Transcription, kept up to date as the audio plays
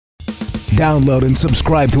Download and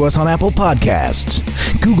subscribe to us on Apple Podcasts,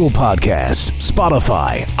 Google Podcasts,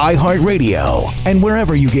 Spotify, iHeartRadio, and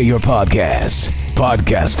wherever you get your podcasts.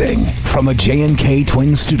 Podcasting from the J&K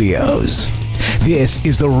Twin Studios. This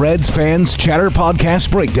is the Reds Fans Chatter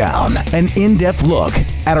Podcast Breakdown, an in-depth look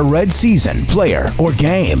at a Red season, player, or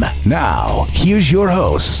game. Now, here's your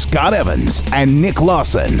hosts, Scott Evans and Nick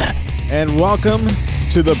Lawson. And welcome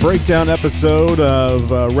to the breakdown episode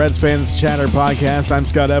of Reds Fans Chatter Podcast. I'm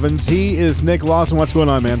Scott Evans. He is Nick Lawson. What's going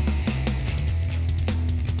on, man?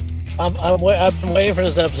 I've been waiting for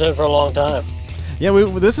this episode for a long time. Yeah,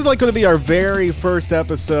 this is like going to be our very first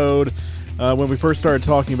episode when we first started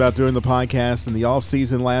talking about doing the podcast in the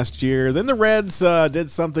offseason last year. Then the Reds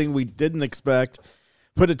did something we didn't expect,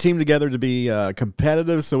 put a team together to be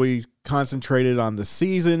competitive, so we concentrated on the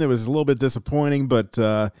season. It was a little bit disappointing but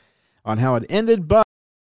on how it ended, but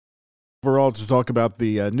overall to talk about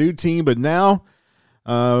the new team. But now,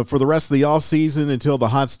 for the rest of the offseason, until the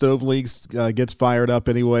Hot Stove Leagues gets fired up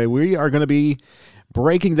anyway, we are going to be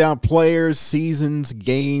breaking down players, seasons,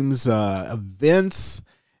 games, events,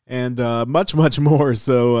 and much, much more.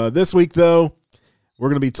 So this week, though, we're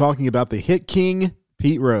going to be talking about the Hit King,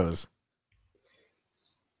 Pete Rose.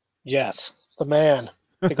 Yes, the man.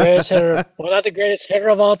 The greatest hitter. Well, not the greatest hitter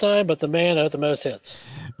of all time, but the man with the most hits.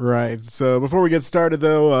 Right. So before we get started,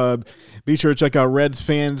 though, be sure to check out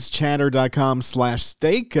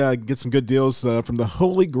redsfanschatter.com/steak. Get some good deals from the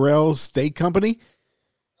Holy Grail Steak Company.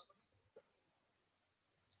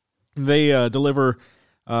 They deliver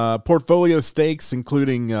portfolio steaks,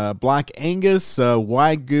 including Black Angus,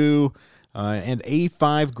 Wagyu, and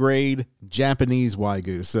A5 grade Japanese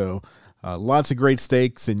Wagyu. So lots of great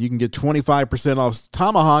steaks, and you can get 25% off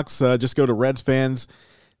tomahawks. Just go to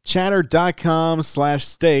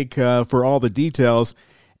redsfanschatter.com/steak for all the details.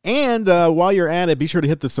 And while you're at it, be sure to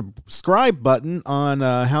hit the subscribe button on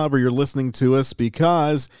however you're listening to us,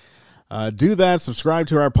 because do that, subscribe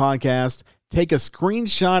to our podcast. Take a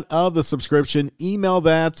screenshot of the subscription, email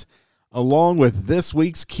that along with this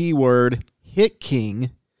week's keyword, Hit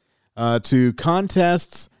King, to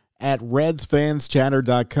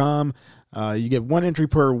contests@redsfanschatter.com. You get one entry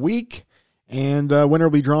per week, and winner will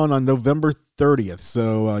be drawn on November 30th.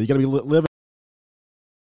 So you got to be living,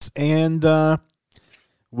 and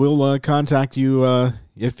we'll contact you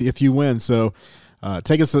if you win. So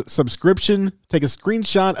take a subscription, take a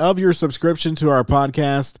screenshot of your subscription to our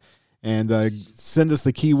podcast, and send us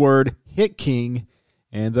the keyword Hit King,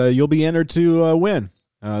 and you'll be entered to win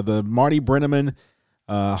the Marty Brennaman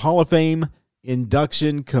Hall of Fame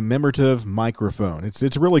induction commemorative microphone.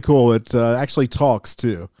 It's really cool. It actually talks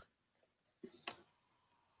too.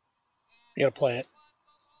 You gotta play it.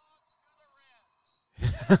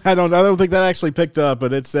 I don't think that actually picked up,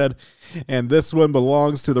 but it said, and this one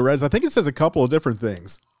belongs to the Reds. I think it says a couple of different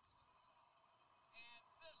things.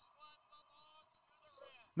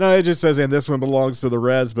 No, it just says, and this one belongs to the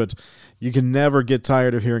Reds, but you can never get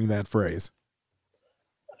tired of hearing that phrase.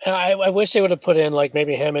 I wish they would have put in, like,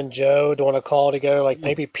 maybe him and Joe doing a call together, like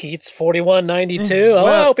maybe Pete's 4192.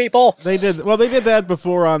 Hello, people. They did that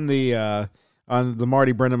before on the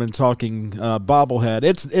Marty Brennaman talking bobblehead.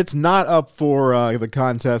 It's not up for the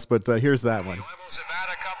contest, but here's that one. Levels have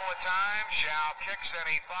had a couple of times. Shao kicks and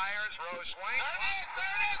he fires. Rose swings.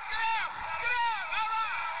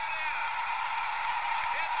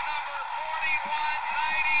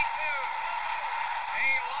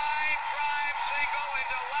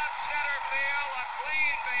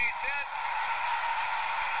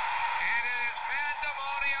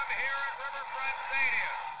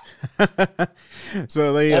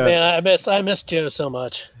 So they. I miss Joe so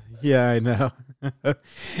much. Yeah, I know.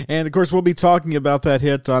 And of course, we'll be talking about that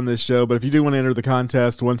hit on this show. But if you do want to enter the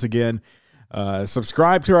contest, once again,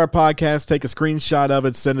 subscribe to our podcast, take a screenshot of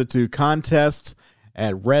it, send it to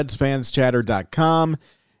contests@redsfanschatter.com,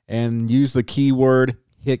 and use the keyword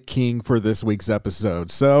Hit King for this week's episode.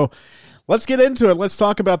 So let's get into it. Let's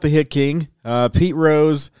talk about the Hit King, Pete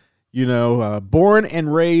Rose. Born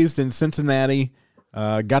and raised in Cincinnati.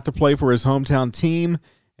 Got to play for his hometown team,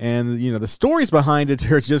 and the stories behind it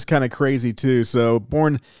are just kind of crazy too. So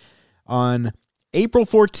born on April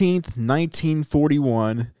 14th,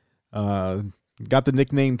 1941, got the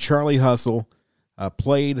nickname Charlie Hustle,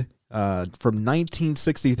 played from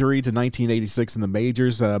 1963 to 1986 in the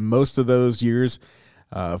majors, most of those years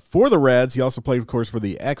for the Reds. He also played, of course, for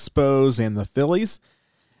the Expos and the Phillies,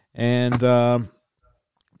 and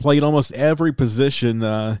played almost every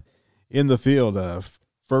position in the field,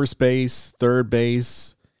 first base, third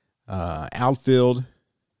base, outfield.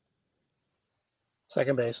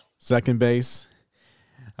 Second base.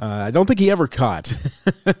 I don't think he ever caught.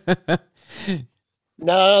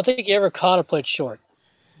 No, I don't think he ever caught or played short.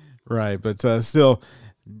 Right, but still,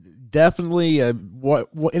 definitely, what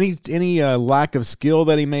any lack of skill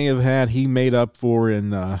that he may have had, he made up for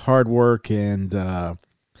in hard work, and the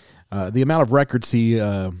amount of records he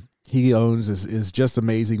owns is just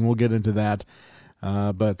amazing. We'll get into that.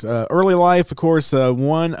 But early life, of course,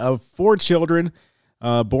 one of 4 children,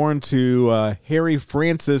 born to Harry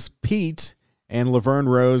Francis Peet and Laverne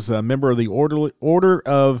Rose, a member of the Order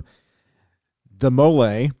of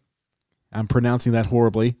Demole. I'm pronouncing that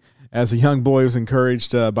horribly. As a young boy, he was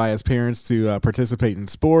encouraged by his parents to participate in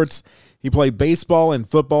sports. He played baseball and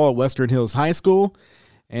football at Western Hills High School.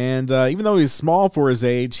 And even though he's small for his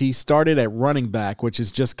age, he started at running back, which is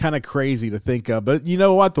just kind of crazy to think of. But you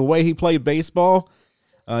know what? The way he played baseball,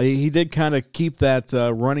 he did kind of keep that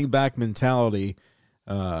running back mentality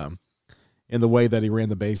in the way that he ran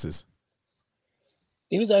the bases.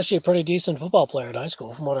 He was actually a pretty decent football player in high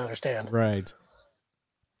school, from what I understand. Right.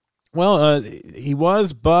 Well, he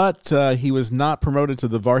was, but he was not promoted to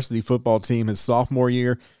the varsity football team his sophomore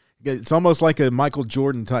year. It's almost like a Michael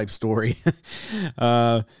Jordan type story.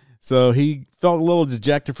 So he felt a little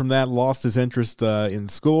dejected from that, lost his interest in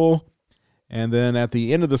school. And then at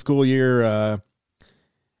the end of the school year,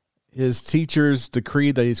 his teachers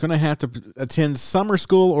decreed that he's going to have to attend summer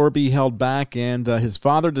school or be held back. And his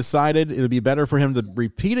father decided it would be better for him to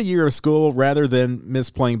repeat a year of school rather than miss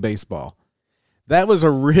playing baseball. That was a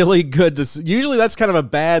really good decision. Usually that's kind of a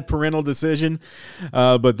bad parental decision,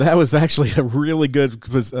 but that was actually a really good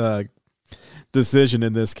decision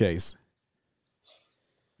in this case.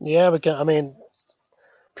 Yeah, because I mean,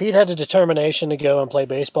 Pete had the determination to go and play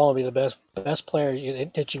baseball and be the best player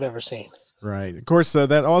that you've ever seen. Right. Of course,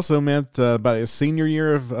 that also meant by his senior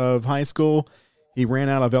year of high school, he ran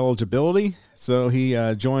out of eligibility, so he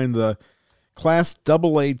joined the Class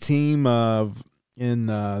AA team in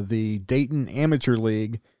the Dayton Amateur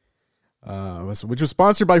League, which was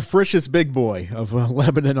sponsored by Frisch's Big Boy of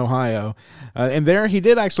Lebanon, Ohio. And there he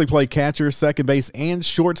did actually play catcher, second base, and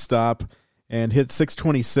shortstop, and hit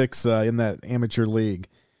 .626 in that amateur league.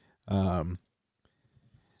 And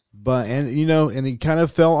he kind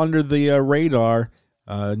of fell under the radar.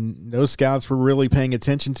 No scouts were really paying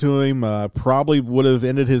attention to him. Probably would have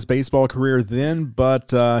ended his baseball career then,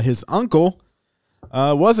 but his uncle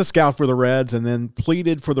was a scout for the Reds and then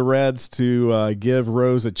pleaded for the Reds to give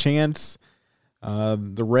Rose a chance.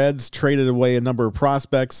 The Reds traded away a number of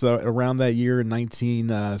prospects around that year in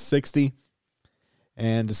 1960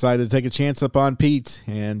 and decided to take a chance up on Pete.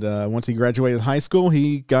 And once he graduated high school,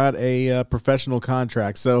 he got a professional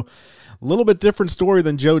contract. So a little bit different story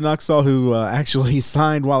than Joe Nuxall, who actually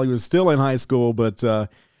signed while he was still in high school, but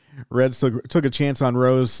Reds took a chance on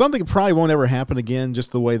Rose. Something that probably won't ever happen again,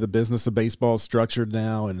 just the way the business of baseball is structured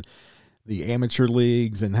now and the amateur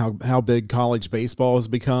leagues and how big college baseball has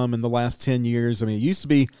become in the last 10 years. I mean, it used to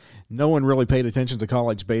be no one really paid attention to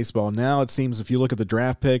college baseball. Now it seems if you look at the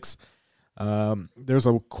draft picks, there's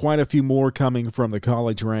quite a few more coming from the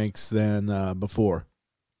college ranks than before.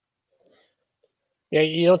 Yeah,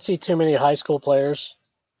 you don't see too many high school players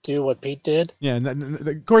do what Pete did. Yeah, and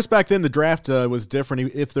of course back then the draft was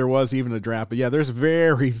different, if there was even a draft. But yeah, there's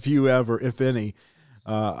very few ever, if any,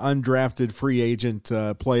 undrafted free agent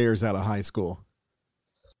players out of high school.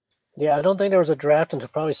 Yeah, I don't think there was a draft until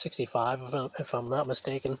probably 65, if I'm not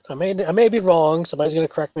mistaken. I may be wrong. Somebody's going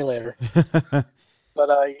to correct me later. But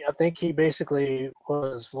I think he basically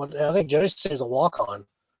was what I think Joe said is a walk-on.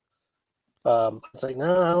 It's like,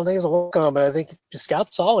 no, I don't think it's a walk-on, but I think the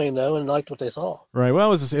scouts saw him, though, and liked what they saw. Right.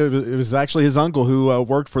 Well, it was actually his uncle who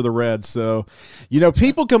worked for the Reds. So,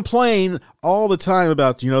 people complain all the time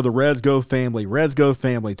about, the Reds go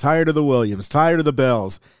family, tired of the Williams, tired of the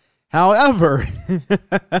Bells. However,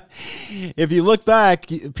 if you look back,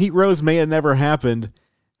 Pete Rose may have never happened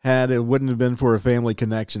had it wouldn't have been for a family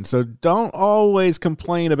connection. So don't always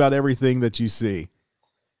complain about everything that you see.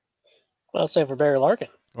 Well, same for Barry Larkin.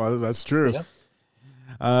 Well, that's true.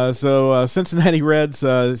 Yeah. So Cincinnati Reds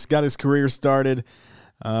got his career started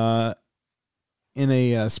in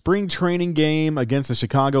a spring training game against the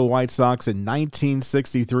Chicago White Sox in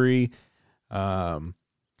 1963. The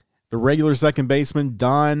regular second baseman,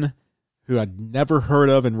 Don, who I'd never heard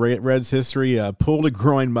of in Reds history, pulled a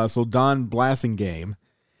groin muscle, Don Blasingame.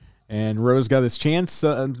 And Rose got his chance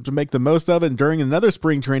to make the most of it. And during another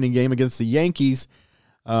spring training game against the Yankees,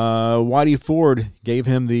 Whitey Ford gave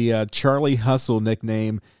him the Charlie Hustle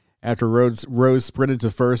nickname after Rose sprinted to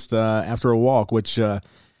first after a walk, which,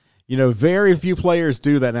 very few players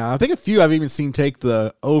do that now. I think a few I've even seen take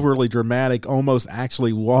the overly dramatic, almost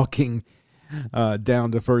actually walking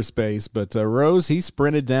down to first base. But Rose, he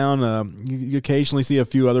sprinted down. You occasionally see a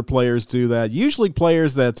few other players do that. Usually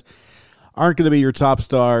players that aren't going to be your top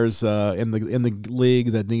stars in the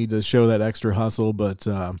league that need to show that extra hustle. But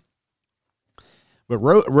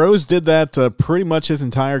Rose did that pretty much his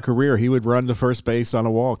entire career. He would run to first base on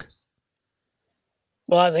a walk.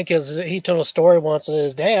 Well, I think he told a story once that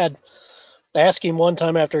his dad asked him one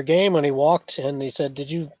time after a game when he walked, and he said,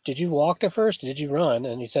 "Did you walk to first? Or did you run?"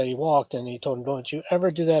 And he said he walked, and he told him, "Don't you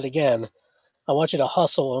ever do that again. I want you to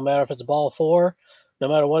hustle, no matter if it's ball four, no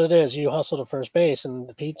matter what it is, you hustle to first base."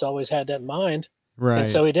 And Pete's always had that in mind. Right. And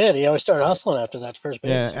so he did. He always started hustling after that to first base.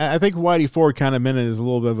 Yeah, I think Whitey Ford kind of meant it as a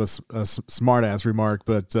little bit of a smart-ass remark,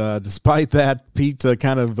 but despite that, Pete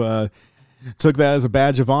kind of took that as a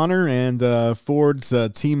badge of honor, and Ford's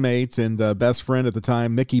teammate and best friend at the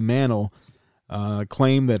time, Mickey Mantle,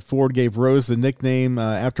 claimed that Ford gave Rose the nickname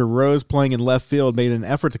after Rose, playing in left field, made an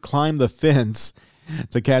effort to climb the fence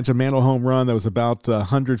to catch a Mantle home run that was about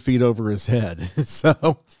 100 feet over his head.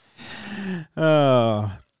 So,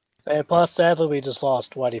 and plus, sadly, we just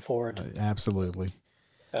lost Whitey Ford. Absolutely.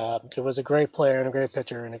 He was a great player and a great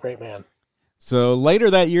pitcher and a great man. So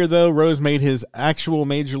later that year, though, Rose made his actual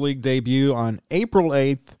major league debut on April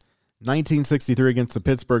 8th, 1963 against the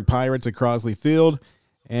Pittsburgh Pirates at Crosley Field.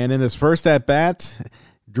 And in his first at-bat,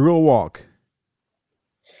 drew a walk.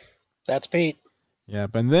 That's Pete.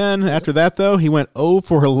 Yep. And then after that, though, he went 0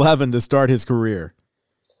 for 11 to start his career.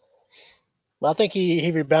 Well, I think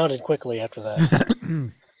he rebounded quickly after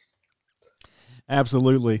that.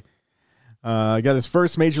 Absolutely. Got his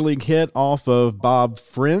first major league hit off of Bob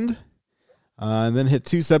Friend. And then hit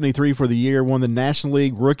 273 for the year, won the National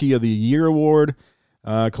League Rookie of the Year award,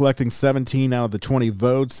 collecting 17 out of the 20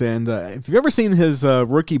 votes. And if you've ever seen his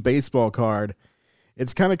rookie baseball card,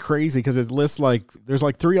 it's kind of crazy because it lists there's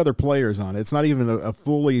 3 other players on it. It's not even a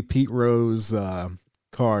fully Pete Rose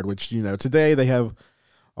card, which, today they have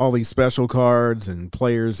all these special cards and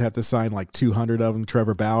players have to sign 200 of them.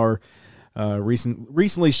 Trevor Bauer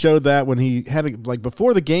recently showed that when he had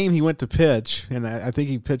before the game he went to pitch, and I think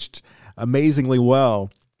he pitched amazingly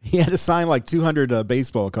well. He had to sign 200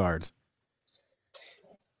 baseball cards.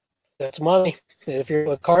 That's money. If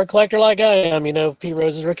you're a card collector like I am, Pete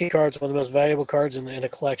Rose's rookie card is one of the most valuable cards in a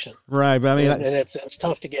collection. Right, but and it's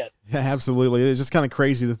tough to get. Yeah, absolutely. It's just kind of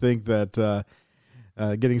crazy to think that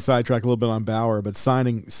getting sidetracked a little bit on Bauer, but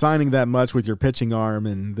signing that much with your pitching arm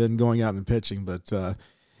and then going out and pitching. But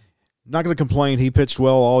not going to complain. He pitched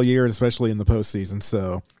well all year, especially in the postseason.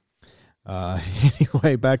 So.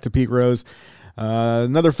 Anyway, back to Pete Rose.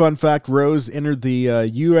 Another fun fact, Rose entered the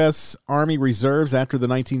U.S. Army Reserves after the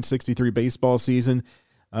 1963 baseball season,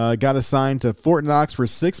 got assigned to Fort Knox for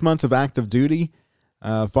 6 months of active duty,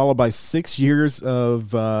 followed by 6 years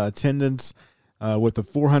of attendance with the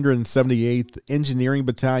 478th Engineering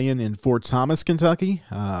Battalion in Fort Thomas, Kentucky.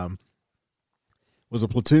 Was a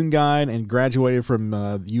platoon guide and graduated from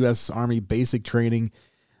the U.S. Army basic training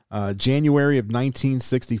January of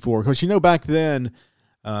 1964. Because, back then,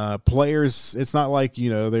 players, it's not like, they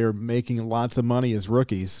were making lots of money as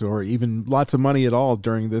rookies or even lots of money at all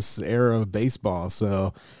during this era of baseball.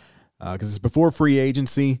 So, because it's before free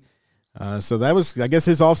agency. So that was, I guess,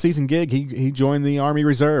 his off-season gig. He joined the Army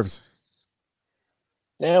Reserves.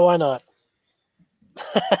 Yeah, why not?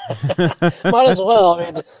 Might as well.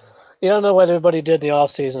 I mean, you don't know what everybody did the off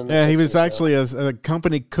season. Yeah, he was actually as a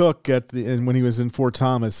company cook when he was in Fort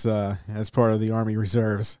Thomas as part of the Army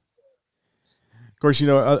Reserves. Of course,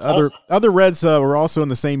 other Reds were also in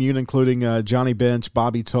the same unit, including Johnny Bench,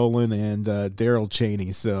 Bobby Tolan, and Darrell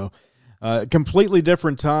Chaney. So completely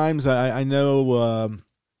different times. I know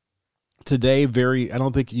today, I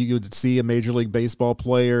don't think you would see a Major League Baseball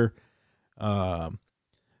player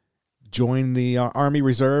join the Army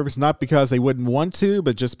Reserves, not because they wouldn't want to,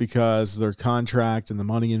 but just because their contract and the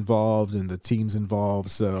money involved and the teams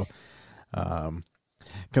involved. So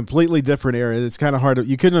completely different era. It's kind of hard.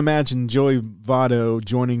 You couldn't imagine Joey Votto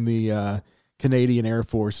joining the Canadian Air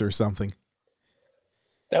Force or something.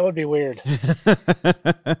 That would be weird.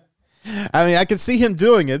 I mean, I could see him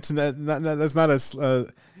doing it. That's not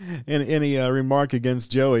any remark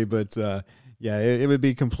against Joey, but yeah, it would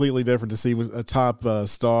be completely different to see a top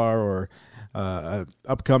star or an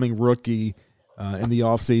upcoming rookie in the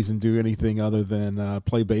offseason do anything other than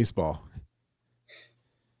play baseball.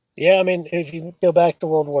 Yeah, I mean, if you go back to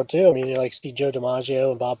World War II, I mean, you see Joe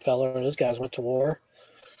DiMaggio and Bob Feller, and those guys went to war.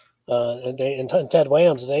 And Ted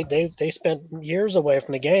Williams, they spent years away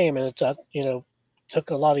from the game, and it took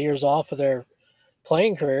a lot of years off of their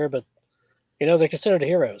playing career, but they're considered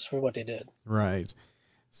heroes for what they did. Right.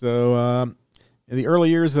 So In the early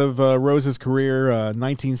years of Rose's career,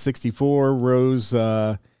 1964, Rose,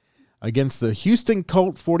 against the Houston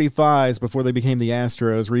Colt 45s before they became the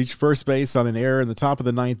Astros, reached first base on an error in the top of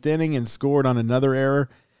the ninth inning and scored on another error.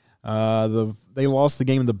 They lost the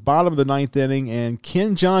game in the bottom of the ninth inning, and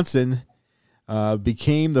Ken Johnson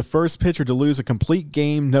became the first pitcher to lose a complete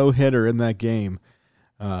game no-hitter in that game.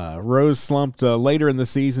 Rose slumped later in the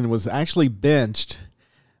season, was actually benched.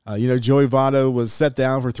 Joey Votto was set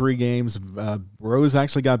down for 3 games. Rose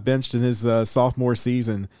actually got benched in his sophomore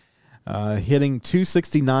season, hitting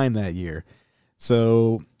 .269 that year.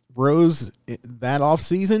 So Rose, that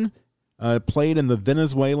offseason, played in the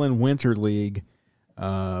Venezuelan Winter League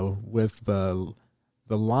with the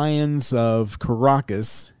Lions of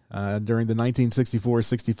Caracas during the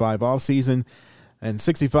 1964-65 offseason. In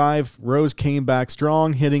 65, Rose came back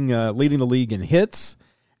strong, leading the league in hits,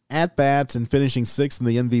 at-bats, and finishing 6th in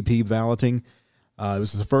the MVP balloting. It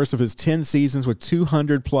was the first of his 10 seasons with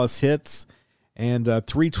 200-plus hits, and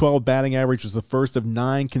 .312 batting average was the first of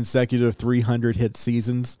 9 consecutive 300-hit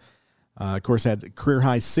seasons. Of course, had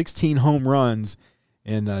career-high 16 home runs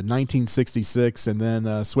in 1966, and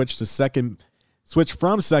then switched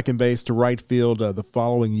from second base to right field the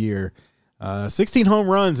following year. 16 home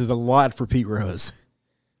runs is a lot for Pete Rose.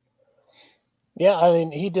 Yeah, I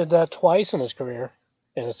mean, he did that twice in his career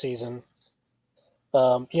in a season.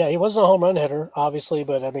 He wasn't a home run hitter, obviously,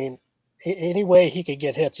 but, I mean, any way he could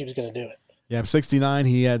get hits, he was going to do it. Yeah, 69,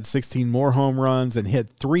 he had 16 more home runs and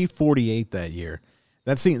hit .348 that year.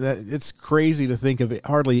 It's crazy to think of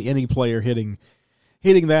hardly any player hitting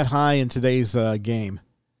that high in today's game.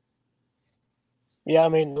 Yeah, I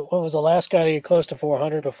mean, what was the last guy to get close to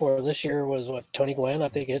 400 before this year was, Tony Gwynn? I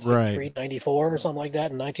think it hit Right. 394 or something like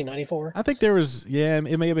that in 1994. I think there was,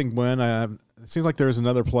 it may have been Gwynn. It seems like there was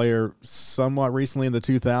another player somewhat recently in the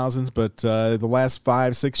 2000s, but the last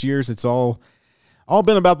 5-6 years, it's all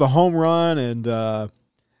been about the home run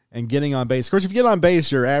and getting on base. Of course, if you get on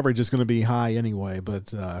base, your average is going to be high anyway,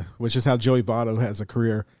 but which is how Joey Votto has a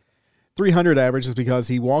career 300 average, is because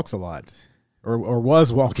he walks a lot, or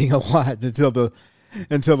was walking a lot until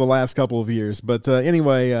the last couple of years. But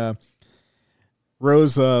anyway,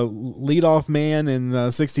 Rose, leadoff man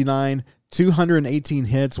in 69, 218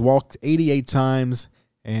 hits, walked 88 times,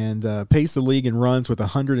 and paced the league in runs with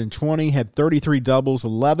 120, had 33 doubles,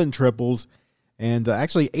 11 triples, and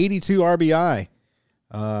actually 82 RBI.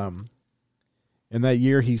 In that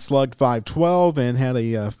year, he slugged .512 and had a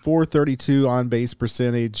 .432 on-base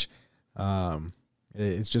percentage.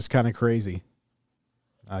 It's just kind of crazy.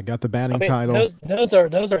 Got the batting title. Those are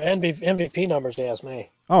MVP numbers, to ask me.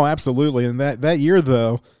 Oh, absolutely. And that year,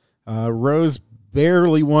 though, Rose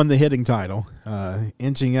barely won the hitting title,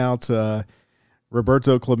 inching out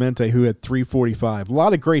Roberto Clemente, who had .345. A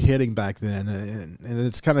lot of great hitting back then, and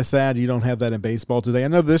it's kind of sad you don't have that in baseball today. I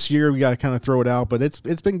know this year we got to kind of throw it out, but it's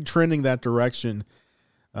been trending that direction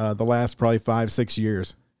the last probably 5-6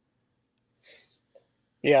 years.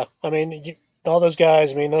 Yeah, I mean, all those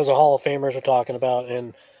guys, I mean, those are Hall of Famers we're talking about,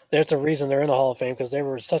 and that's a reason they're in the Hall of Fame, because they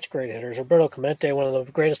were such great hitters. Roberto Clemente, one of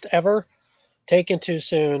the greatest ever, taken too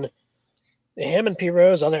soon. Him and Pete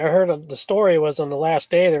Rose, I heard the story was on the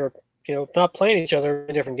last day they were, not playing each other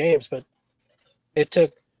in different games, but it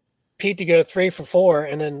took Pete to go 3 for 4,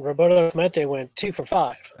 and then Roberto Clemente went 2 for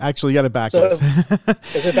 5. Actually, you got it backwards. So,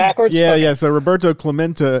 is it backwards? Yeah, Okay. yeah. So Roberto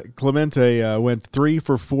Clemente went 3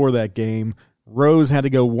 for 4 that game. Rose had to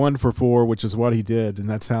go 1 for 4, which is what he did, and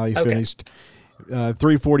that's how he finished.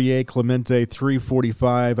 348, Clemente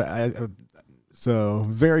 345. So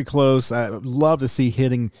very close. I would love to see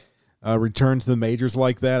hitting return to the majors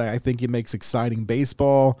like that. I think it makes exciting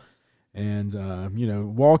baseball. And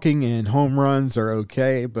walking and home runs are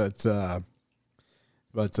okay, but a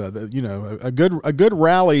good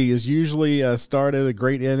rally is usually started. A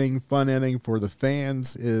great inning, fun inning for the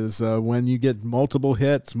fans is when you get multiple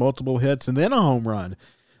hits, and then a home run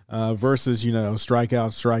versus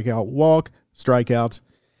strikeout, walk, strikeout,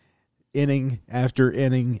 inning after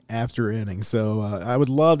inning after inning. So I would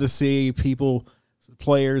love to see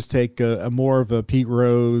players take a more of a Pete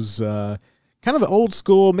Rose. Kind of an old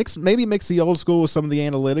school mix the old school with some of the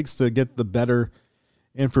analytics to get the better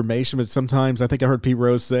information. But sometimes I think I heard Pete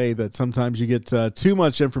Rose say that sometimes you get too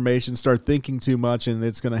much information, start thinking too much, and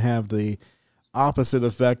it's going to have the opposite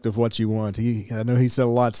effect of what you want. I know he said a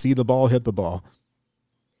lot, see the ball, hit the ball.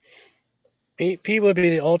 Pete would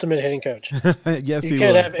be the ultimate hitting coach. Yes, you he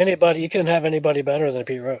can't would. have anybody. You couldn't have anybody better than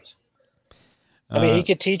Pete Rose. I mean, he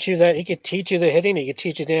could teach you that. He could teach you the hitting. He could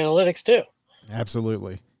teach you the analytics too.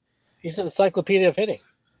 Absolutely. He's an encyclopedia of hitting.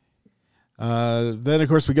 Then, of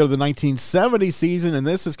course, we go to the 1970 season, and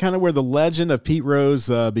this is kind of where the legend of Pete Rose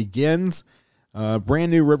begins.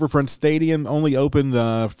 Brand new Riverfront Stadium, only opened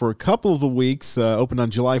for a couple of weeks, opened on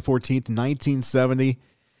July 14th, 1970,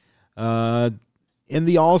 in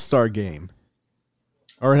the All-Star Game.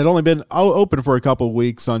 Or had only been open for a couple of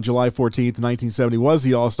weeks. On July 14th, 1970 was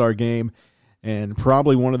the All-Star Game, and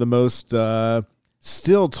probably one of the most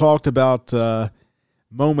still talked about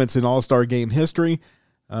moments in All-Star Game history,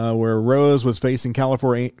 where Rose was facing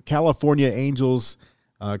California Angels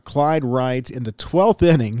Clyde Wright in the 12th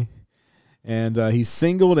inning, and he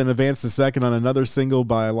singled and advanced to second on another single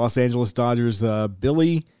by Los Angeles Dodgers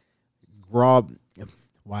Billy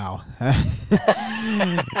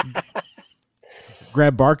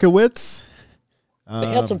Grabarkowitz. They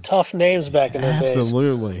had some tough names back in those days.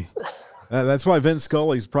 Absolutely. That's why Vince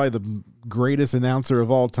Scully's probably the greatest announcer of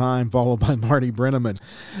all time, followed by Marty Brennaman.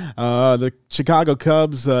 The Chicago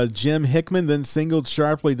Cubs, Jim Hickman, then singled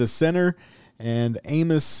sharply to center, and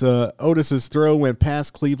Amos Otis's throw went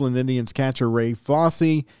past Cleveland Indians catcher Ray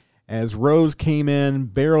Fosse as Rose came in,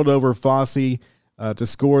 barreled over Fosse to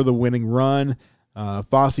score the winning run.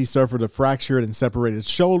 Fosse suffered a fractured and separated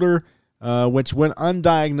shoulder, which went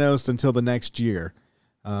undiagnosed until the next year.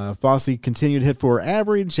 Fosse continued to hit for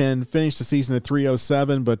average and finished the season at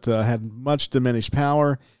 .307, but had much diminished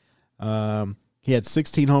power. He had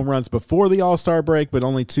 16 home runs before the All-Star break, but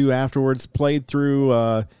only 2 afterwards. Played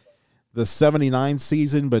through the 79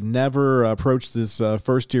 season, but never approached his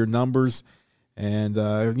first-year numbers. And,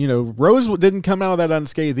 Rose didn't come out of that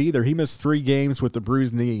unscathed either. He missed 3 games with the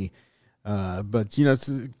bruised knee. But,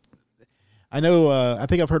 I know, I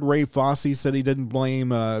think I've heard Ray Fosse said he didn't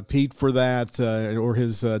blame Pete for that or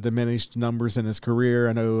his diminished numbers in his career.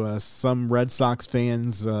 I know some Red Sox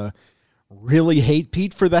fans really hate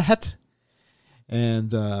Pete for that.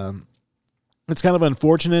 And it's kind of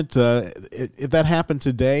unfortunate. If that happened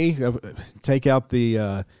today, take out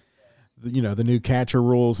the new catcher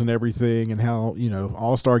rules and everything, and how,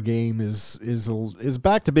 All-Star Game is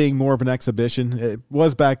back to being more of an exhibition. It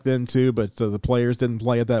was back then too, but the players didn't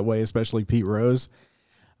play it that way, especially Pete Rose.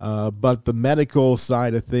 But the medical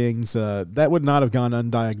side of things, that would not have gone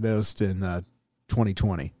undiagnosed in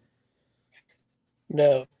 2020.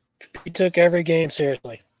 No, he took every game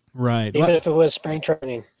seriously. Right. Even if it was spring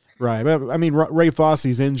training. Right. I mean, Ray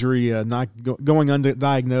Fosse's injury not going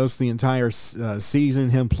undiagnosed the entire season,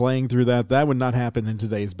 him playing through that would not happen in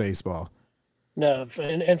today's baseball. No,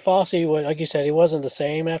 and Fosse, like you said, he wasn't the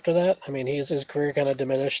same after that. I mean, his career kind of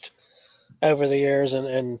diminished over the years,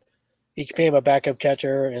 and he became a backup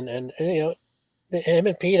catcher, and him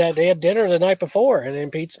and Pete they had dinner the night before, and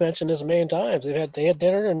then Pete's mentioned this a million times. They had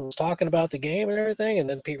dinner and was talking about the game and everything, and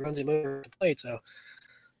then Pete runs him over the plate. So,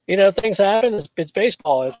 things happen. It's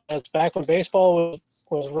baseball. It's back when baseball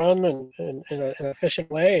was run in an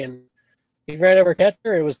efficient way, and he ran over a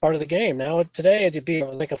catcher. It was part of the game. Now today it'd be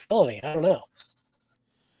like a felony. I don't know.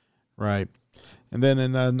 Right. And then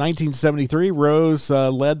in 1973, Rose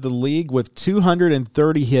led the league with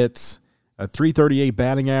 230 hits, a .338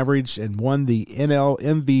 batting average, and won the NL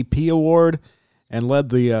MVP award, and led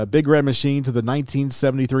the Big Red Machine to the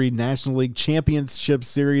 1973 National League Championship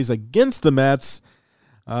Series against the Mets.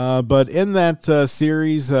 But in that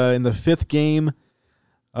series, in the fifth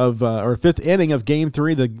inning of Game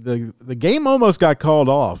 3, the game almost got called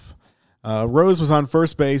off. Rose was on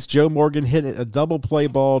first base. Joe Morgan hit a double play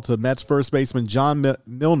ball to Mets first baseman John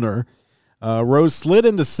Milner. Rose slid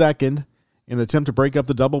into second in an attempt to break up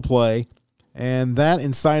the double play, and that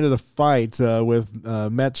incited a fight with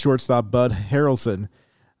Mets shortstop Bud Harrelson.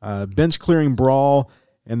 Bench-clearing brawl,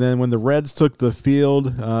 and then when the Reds took the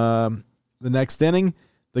field the next inning,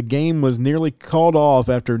 the game was nearly called off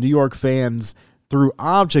after New York fans threw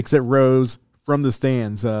objects at Rose from the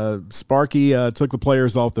stands. Sparky took the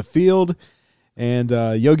players off the field, and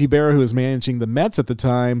Yogi Berra, who was managing the Mets at the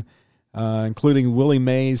time, including Willie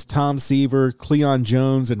Mays, Tom Seaver, Cleon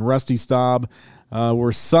Jones, and Rusty Staub,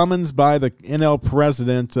 were summoned by the NL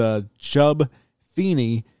president, Chub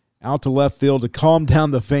Feeney, out to left field to calm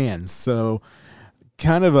down the fans. So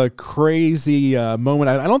kind of a crazy moment.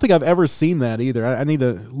 I don't think I've ever seen that either. I need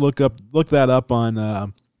to look that up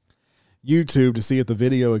on YouTube to see if the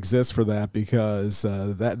video exists for that, because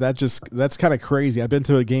that's kind of crazy. I've been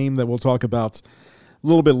to a game that we'll talk about a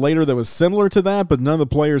little bit later that was similar to that, but none of the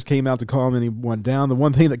players came out to calm anyone down. The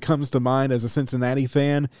one thing that comes to mind as a Cincinnati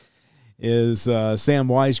fan is Sam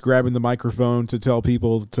Weiss grabbing the microphone to tell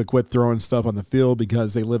people to quit throwing stuff on the field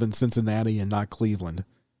because they live in Cincinnati and not Cleveland.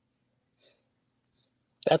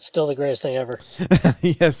 That's still the greatest thing ever.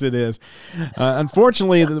 Yes, it is.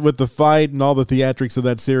 Unfortunately, with the fight and all the theatrics of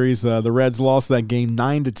that series, the Reds lost that game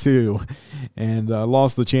 9-2 and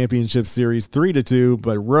lost the championship series 3-2.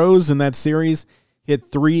 But Rose in that series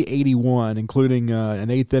hit 381, including an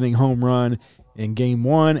 8th-inning home run in Game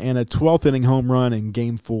 1 and a 12th-inning home run in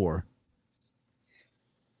Game 4.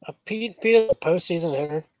 Pete is a postseason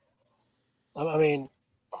hitter. I mean,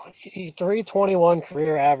 321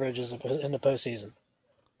 career average is in the postseason.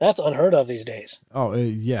 That's unheard of these days. Oh,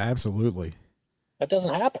 yeah, absolutely. That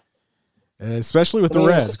doesn't happen. Especially with the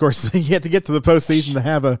Reds. Of course, you have to get to the postseason to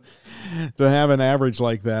have an average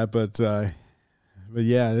like that. But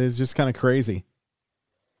yeah, it's just kind of crazy.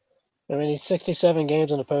 I mean, he's 67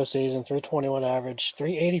 games in the postseason, 321 average,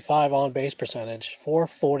 385 on base percentage,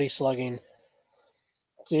 440 slugging.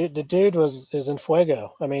 Dude, the dude is in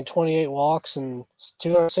fuego. I mean, 28 walks and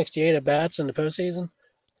 268 at bats in the postseason.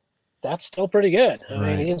 That's still pretty good. I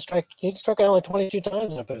mean, he struck out only 22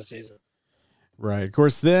 times in the postseason. Right. Of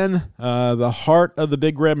course, then the heart of the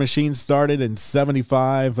Big Red Machine started in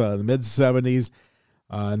 75, the mid-70s.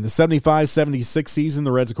 In the 75-76 season,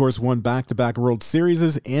 the Reds, of course, won back-to-back World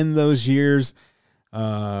Series. In those years,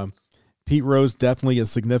 Pete Rose definitely a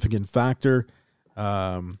significant factor.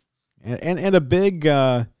 And a big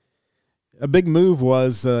move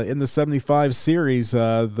was in the 75 series,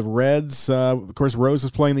 the Reds, of course, Rose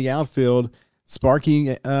was playing the outfield.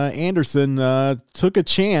 Sparky Anderson took a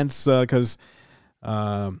chance because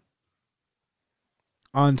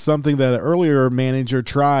on something that an earlier manager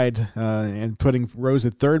tried and putting Rose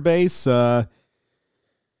at third base. And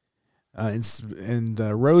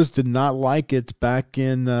Rose did not like it back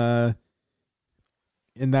in that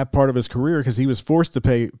part of his career because he was forced to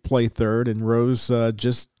play third, and Rose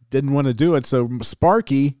just didn't want to do it. So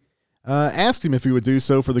Sparky asked him if he would do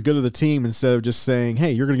so for the good of the team instead of just saying,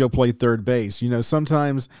 hey, you're going to go play third base. You know,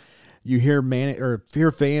 sometimes you hear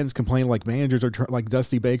fans complain like managers are like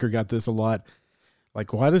Dusty Baker got this a lot.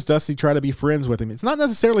 Like, why does Dusty try to be friends with him? It's not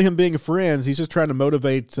necessarily him being friends. He's just trying to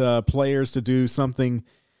motivate players to do something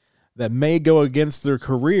that may go against their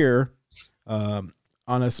career on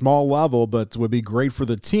a small level, but would be great for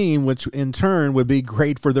the team, which in turn would be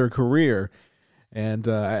great for their career. And,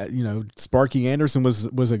 Sparky Anderson was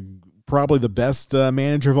probably the best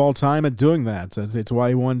manager of all time at doing that. It's why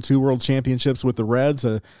he won 2 world championships with the Reds,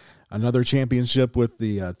 another championship with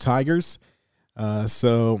the Tigers.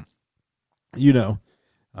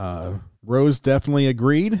 Rose definitely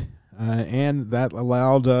agreed, and that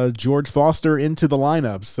allowed George Foster into the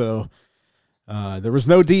lineup. So there was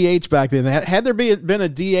no DH back then. Had there been a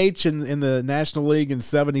DH in the National League in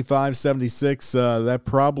 75, 76,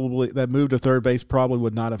 that move to third base probably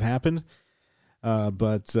would not have happened.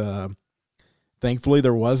 But thankfully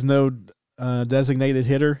there was no designated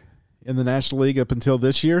hitter in the National League up until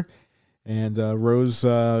this year, and Rose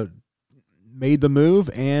made the move,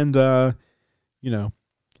 and the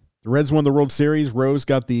Reds won the World Series. Rose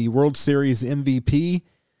got the World Series MVP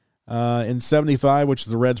in 75, which is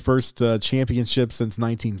the Reds' first championship since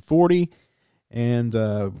 1940, and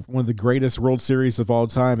one of the greatest World Series of all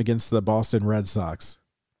time against the Boston Red Sox.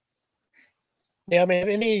 Yeah, I mean, if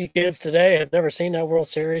any kids today have never seen that World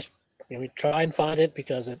Series, we try and find it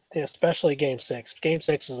because especially Game 6. Game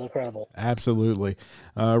 6 is incredible. Absolutely.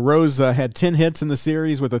 Rose had 10 hits in the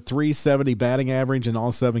series with a .370 batting average in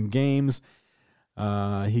all 7 games.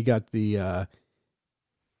 He got the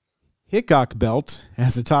Hickok belt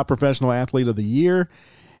as the top professional athlete of the year,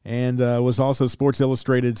 and was also Sports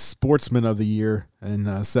Illustrated Sportsman of the Year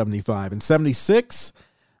in 75. In 76,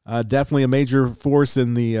 definitely a major force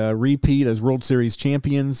in the repeat as World Series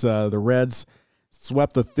champions. The Reds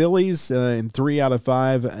swept the Phillies in 3 out of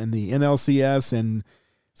 5 in the NLCS and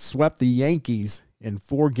swept the Yankees in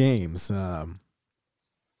 4 games.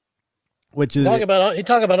 Which is you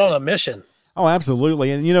talk about on a mission. Oh,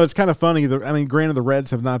 absolutely. And, it's kind of funny. Granted, the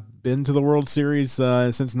Reds have not been to the World Series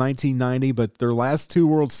since 1990, but their last 2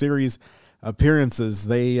 World Series appearances,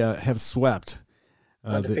 they have swept.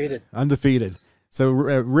 Undefeated. So,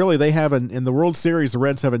 really, they have in the World Series, the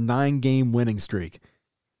Reds have a 9-game winning streak.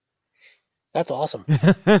 That's awesome.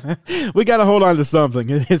 We got to hold on to something.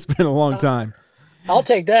 It's been a long time. I'll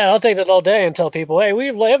take that. I'll take that all day and tell people, hey, we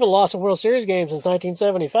haven't lost a World Series game since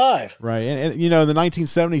 1975. Right. And the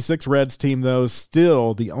 1976 Reds team, though, is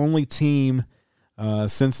still the only team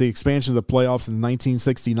since the expansion of the playoffs in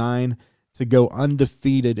 1969 to go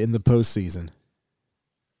undefeated in the postseason.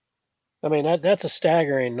 I mean, that's a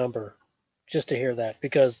staggering number just to hear that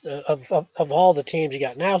because of all the teams you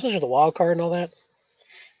got now, especially the wild card and all that.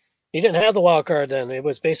 You didn't have the wild card then. It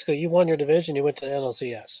was basically you won your division, you went to the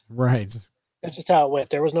NLCS. Right. That's just how it went.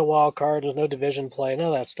 There was no wild card. There was no division play. None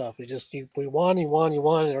of that stuff. We won, you won,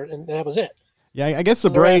 and that was it. Yeah, I guess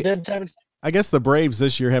the Braves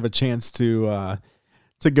this year have a chance to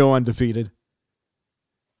go undefeated.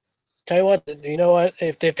 tell you what,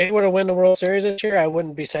 if they were to win the World Series this year, I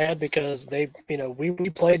wouldn't be sad because we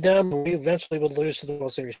played them and we eventually would lose to the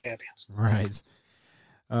World Series champions. Right.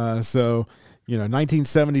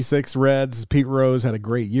 1976 Reds, Pete Rose had a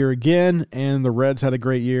great year again, and the Reds had a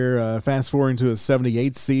great year. Fast forwarding to his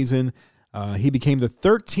 78th season, he became the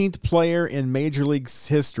 13th player in Major League's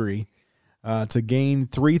history to gain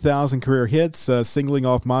 3,000 career hits, singling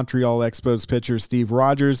off Montreal Expos pitcher Steve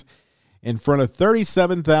Rogers in front of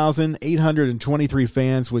 37,823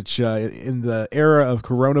 fans, which in the era of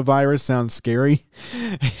coronavirus sounds scary,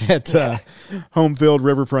 at home field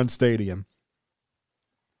Riverfront Stadium.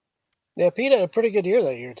 Yeah, Pete had a pretty good year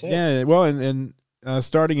that year, too. Yeah, well, and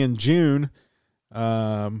starting in June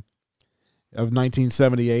of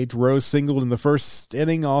 1978, Rose singled in the first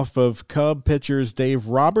inning off of Cub pitchers Dave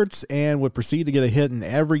Roberts and would proceed to get a hit in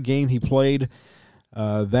every game he played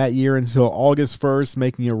that year until August 1st,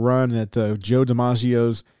 making a run at Joe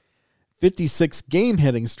DiMaggio's 56-game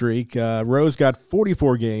hitting streak. Rose got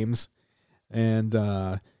 44 games,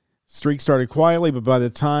 and streak started quietly, but by the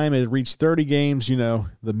time it reached 30 games,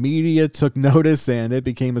 the media took notice and it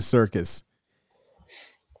became a circus.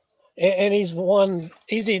 And he's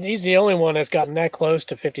the only one that's gotten that close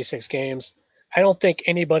to 56 games. I don't think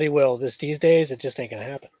anybody will these days. It just ain't going to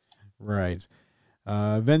happen. Right.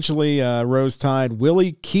 Eventually, Rose tied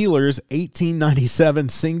Willie Keeler's 1897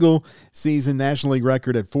 single-season National League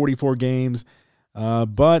record at 44 games,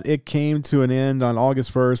 but it came to an end on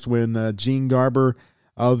August 1st when Gene Garber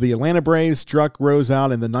of the Atlanta Braves struck Rose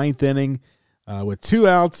out in the ninth inning with 2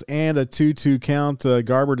 outs and a 2-2 count.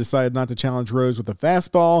 Garber decided not to challenge Rose with a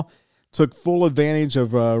fastball, took full advantage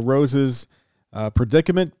of Rose's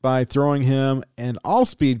predicament by throwing him an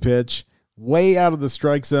all-speed pitch way out of the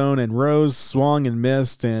strike zone, and Rose swung and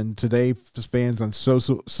missed, and today fans on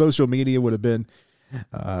social media would have been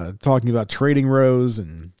talking about trading Rose,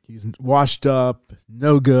 and he's washed up,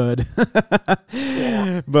 no good.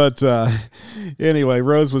 Yeah. But anyway,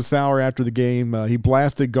 Rose was sour after the game. He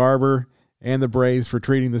blasted Garber and the Braves for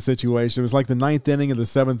treating the situation. It was like the ninth inning of the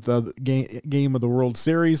seventh game of the World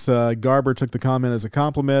Series. Garber took the comment as a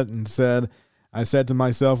compliment and said, "I said to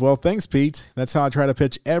myself, well, thanks, Pete. That's how I try to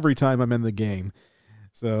pitch every time I'm in the game."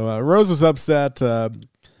 So Rose was upset,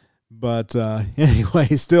 but anyway,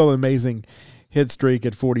 still an amazing hit streak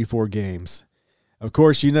at 44 games. Of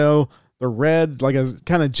course, the Reds, like I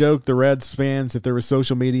kind of joked, the Reds fans, if there was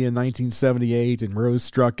social media in 1978 and Rose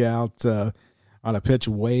struck out on a pitch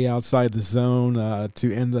way outside the zone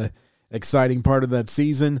to end the exciting part of that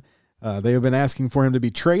season, they have been asking for him to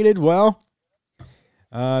be traded. Well,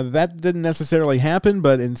 that didn't necessarily happen,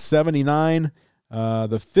 but in 79,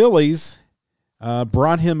 the Phillies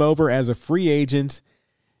brought him over as a free agent.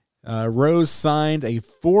 Rose signed a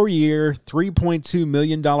 4-year, $3.2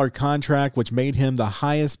 million contract, which made him the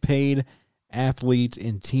highest paid athlete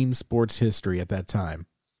in team sports history at that time.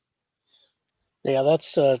 Yeah,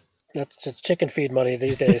 that's just chicken feed money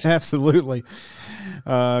these days. Absolutely.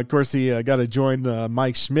 Of course, he got to join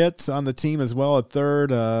Mike Schmidt on the team as well at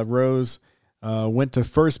third. Rose went to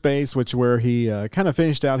first base, where he kind of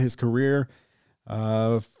finished out his career.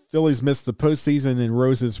 Phillies missed the postseason in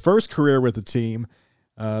Rose's first career with the team,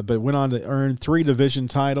 but went on to earn 3 division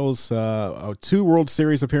titles, 2 World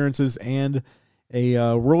Series appearances, and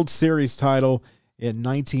a World Series title in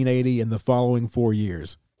 1980 in the following 4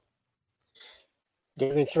 years.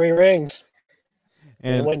 Give him 3 rings.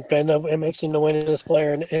 And it makes him the winningest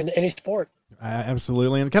player in any sport.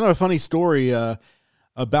 Absolutely. And kind of a funny story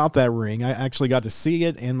about that ring. I actually got to see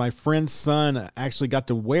it, and my friend's son actually got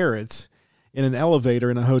to wear it in an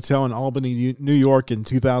elevator in a hotel in Albany, New York in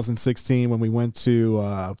 2016 when we went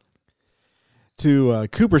to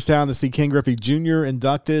Cooperstown to see Ken Griffey Jr.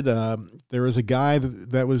 inducted. There was a guy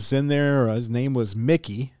that was in there. His name was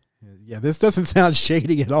Mickey. Yeah, this doesn't sound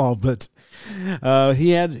shady at all, but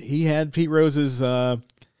he had Pete Rose's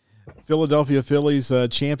Philadelphia Phillies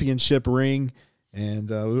championship ring,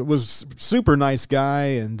 and it was super nice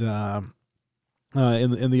guy, and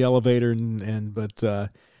in the elevator,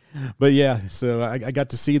 but yeah, so I got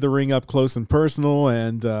to see the ring up close and personal,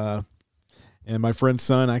 and my friend's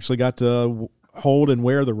son actually got to hold and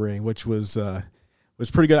wear the ring, which was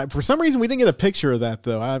pretty good. For some reason, we didn't get a picture of that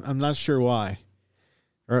though. I'm not sure why,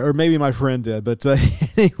 or maybe my friend did. But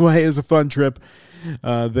anyway, it was a fun trip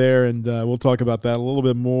there, and we'll talk about that a little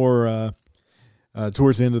bit more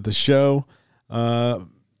towards the end of the show.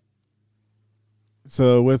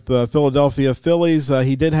 So with the Philadelphia Phillies,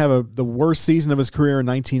 he did have the worst season of his career in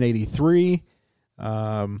 1983.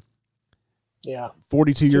 Yeah.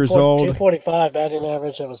 42 years old. 245 batting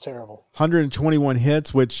average. That was terrible. 121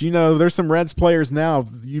 hits, which, there's some Reds players now.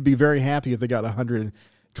 You'd be very happy if they got 100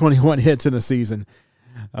 21 hits in a season.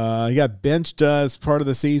 He got benched as part of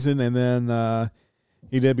the season, and then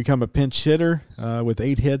he did become a pinch hitter with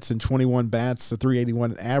 8 hits and 21 bats, a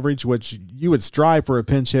 381 average, which you would strive for a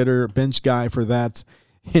pinch hitter, bench guy for that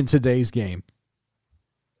in today's game.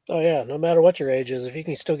 Oh, yeah, no matter what your age is, if you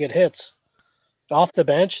can still get hits off the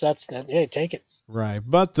bench, yeah, take it. Right.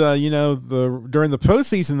 But, during the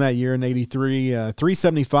postseason that year in 83,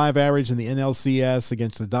 375 average in the NLCS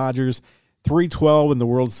against the Dodgers, 312 in the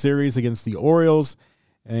World Series against the Orioles,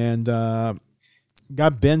 and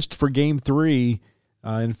got benched for Game 3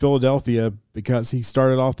 in Philadelphia because he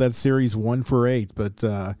started off that series 1 for 8, but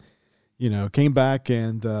came back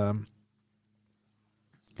and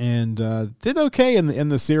did okay in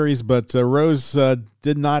the series. But Rose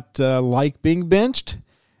did not like being benched,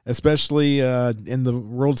 especially in the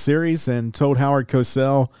World Series, and told Howard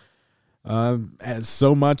Cosell has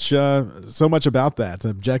so much about that,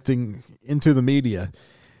 objecting into the media.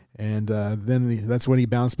 And then that's when he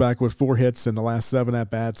bounced back with 4 hits in the last 7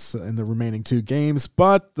 at-bats in the remaining 2 games.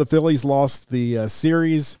 But the Phillies lost the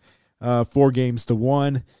series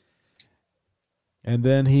 4-1. And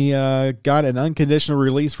then he got an unconditional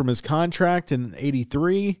release from his contract in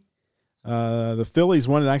 83. The Phillies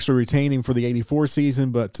wanted to actually retain him for the 84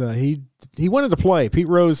 season, but he wanted to play. Pete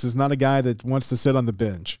Rose is not a guy that wants to sit on the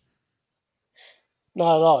bench.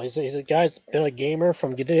 Not at all. He's a guy that's been a gamer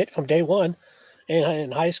from day one.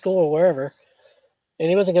 In high school or wherever, and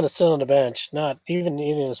he wasn't going to sit on the bench. Not even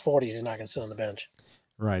in his 40s, he's not going to sit on the bench.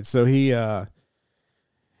 Right. So he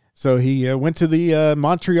went to the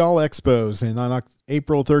Montreal Expos, and on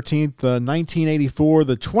April 13th, 1984,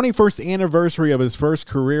 the 21st anniversary of his first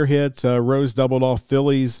career hit, Rose doubled off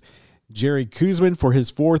Phillies' Jerry Koosman for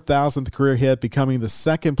his 4,000th career hit, becoming the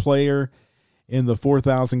second player in the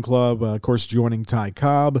 4,000 club, of course, joining Ty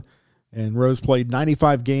Cobb. And Rose played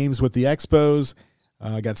 95 games with the Expos,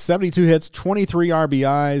 got 72 hits, 23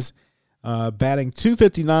 RBIs, batting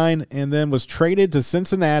 .259, and then was traded to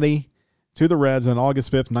Cincinnati to the Reds on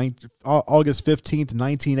August 15th,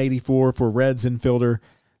 1984 for Reds infielder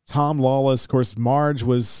Tom Lawless. Of course, Marge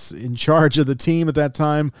was in charge of the team at that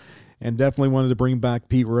time and definitely wanted to bring back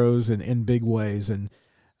Pete Rose in big ways. And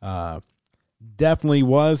definitely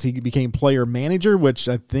was. He became player manager, which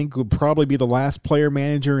I think would probably be the last player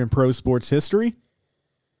manager in pro sports history.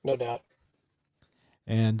 No doubt.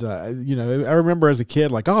 And, I remember as a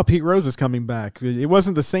kid, like, oh, Pete Rose is coming back. It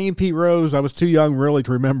wasn't the same Pete Rose. I was too young really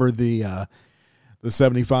to remember the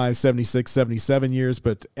 75, 76, 77 years.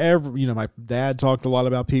 But my dad talked a lot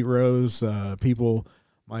about Pete Rose.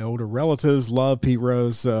 My older relatives love Pete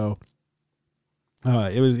Rose. So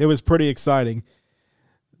it was pretty exciting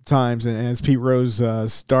times, and as Pete Rose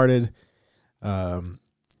started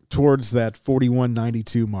towards that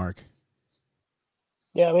 41-92 mark.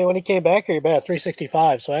 Yeah, I mean, when he came back here, he batted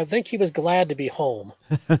 365, so I think he was glad to be home.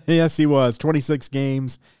 Yes, he was. 26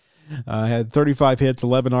 games, had 35 hits,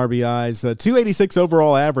 11 RBIs, 286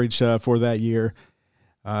 overall average for that year.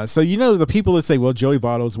 So, the people that say, well, Joey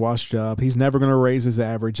Votto's washed up, he's never going to raise his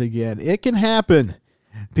average again. It can happen.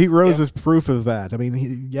 Pete Rose is proof of that. I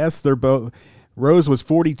mean, they're both... Rose was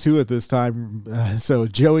 42 at this time, so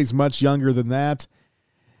Joey's much younger than that.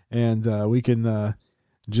 And we can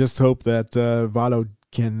just hope that Votto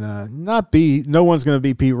can no one's going to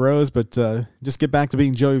be Pete Rose, but just get back to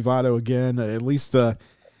being Joey Votto again, at least a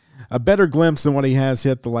better glimpse than what he has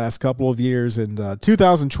hit the last couple of years. And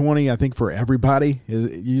 2020, I think for everybody,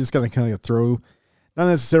 you just got to kind of not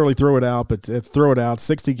necessarily throw it out, but throw it out.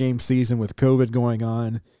 60-game season with COVID going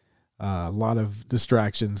on, a lot of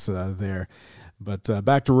distractions there. But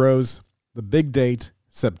back to Rose, the big date,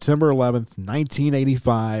 September 11th,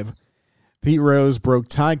 1985. Pete Rose broke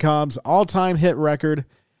Ty Cobb's all-time hit record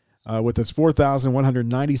with his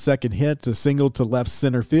 4,192nd hit, a single to left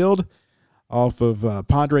center field off of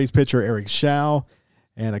Padres pitcher Eric Schau.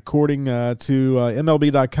 And according to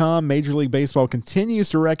MLB.com, Major League Baseball continues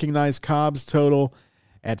to recognize Cobb's total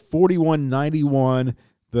at 4191.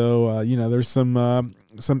 Though, there's some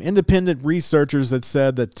independent researchers that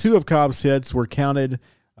said that 2 of Cobb's hits were counted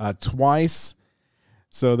twice.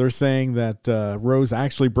 So they're saying that Rose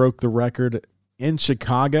actually broke the record in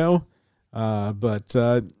Chicago. But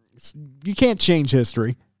you can't change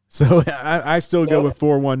history. So I still go with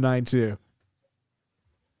 4192.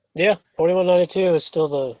 Yeah, 4192 is still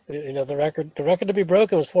the record. The record to be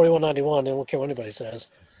broken was 4191. I don't care what anybody says.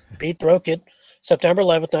 Pete broke it September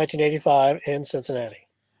 11th, 1985 in Cincinnati.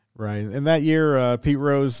 Right. And that year, Pete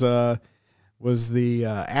Rose was the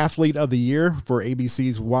Athlete of the Year for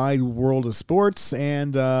ABC's Wide World of Sports.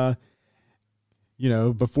 And,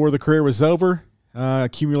 before the career was over,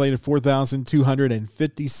 accumulated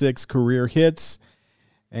 4,256 career hits.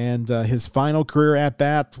 And his final career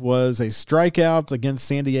at-bat was a strikeout against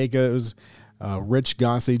San Diego's Rich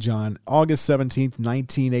Gossage on August 17th,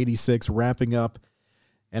 1986, wrapping up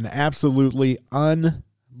an absolutely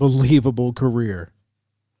unbelievable career.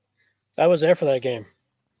 I was there for that game.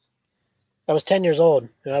 I was 10 years old,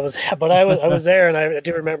 and I was there, and I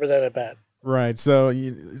do remember that at bat. Right. So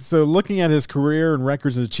looking at his career and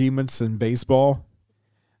records and achievements in baseball,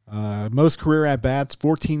 most career at bats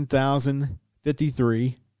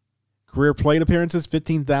 14,053, career plate appearances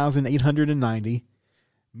 15,890,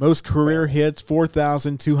 most career hits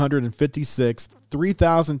 4,256,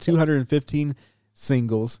 3,215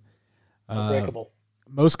 singles. Unbreakable.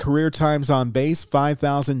 Most career times on base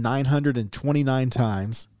 5,929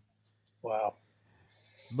 times. Wow.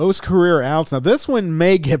 Most career outs. Now, this one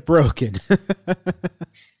may get broken.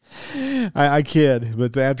 I kid,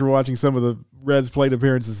 but after watching some of the Reds' plate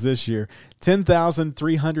appearances this year,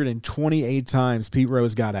 10,328 times Pete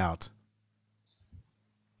Rose got out.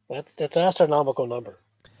 That's an astronomical number.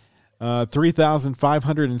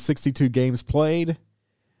 3,562 games played.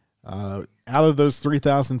 Out of those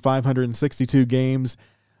 3,562 games,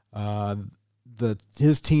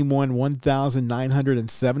 his team won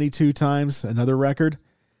 1,972 times, another record.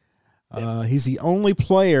 He's the only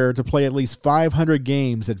player to play at least 500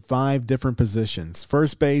 games at 5 different positions.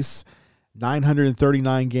 First base,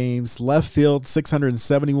 939 games. Left field,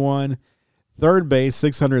 671. Third base,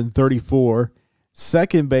 634.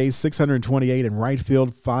 Second base, 628. And right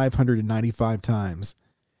field, 595 times.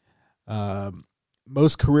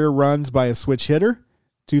 Most career runs by a switch hitter,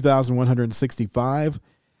 2,165.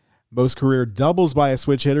 Most career doubles by a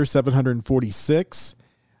switch hitter, 746.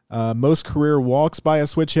 Most career walks by a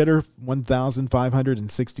switch hitter,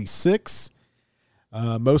 1,566.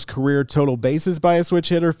 Most career total bases by a switch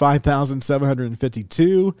hitter,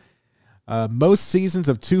 5,752. Most seasons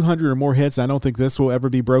of 200 or more hits. I don't think this will ever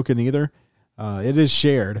be broken either. It is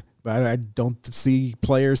shared, but I don't see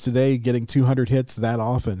players today getting 200 hits that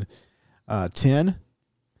often. 10,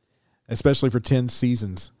 especially for 10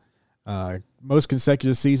 seasons. Most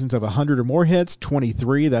consecutive seasons of 100 or more hits,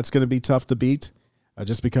 23. That's going to be tough to beat.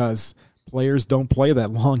 Just because players don't play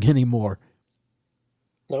that long anymore.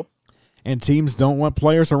 Nope. And teams don't want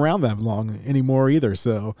players around that long anymore either.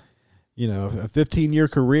 So, a 15-year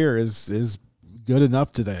career is good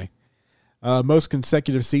enough today. Most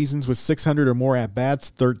consecutive seasons with 600 or more at-bats,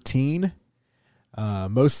 13.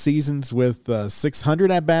 Most seasons with 600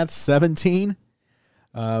 at-bats, 17.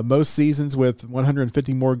 Most seasons with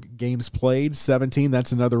 150 more games played, 17.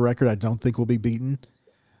 That's another record I don't think will be beaten.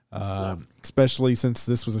 Especially since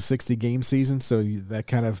this was a 60-game season, so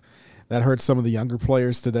that hurts some of the younger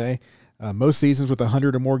players today. Most seasons with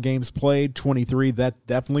 100 or more games played, 23. That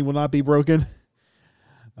definitely will not be broken.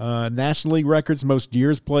 National League records: most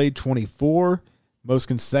years played, 24. Most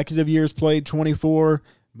consecutive years played, 24.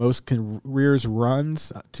 Most careers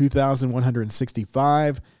runs,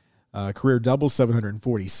 2,165. Career doubles,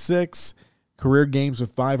 746. Career games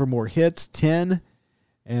with 5 or more hits, 10.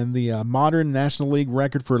 And the modern National League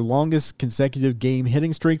record for longest consecutive game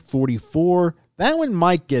hitting streak, 44. That one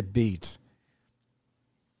might get beat.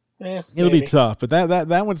 It'll be tough, but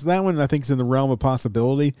that one I think is in the realm of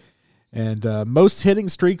possibility. And most hitting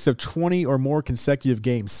streaks of 20 or more consecutive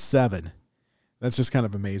games, 7. That's just kind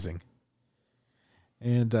of amazing.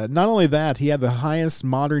 And not only that, he had the highest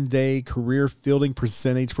modern day career fielding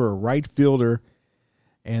percentage for a right fielder,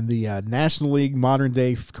 and the National League modern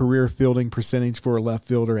day career fielding percentage for a left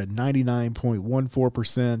fielder at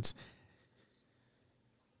 99.14%.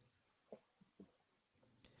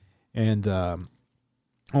 And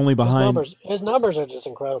only behind his numbers are just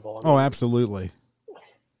incredible. Absolutely.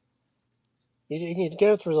 You need to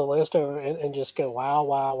go through the list and just go wow,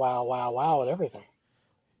 wow, wow, wow, wow at everything.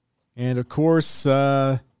 And of course,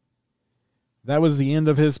 that was the end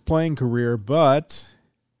of his playing career, but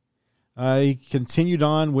he continued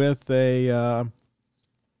on with a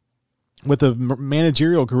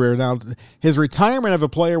managerial career. Now, his retirement of a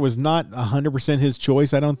player was not 100% his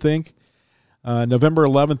choice, I don't think. November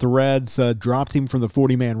 11th, the Reds dropped him from the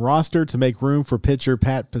 40-man roster to make room for pitcher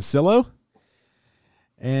Pat Pasillo.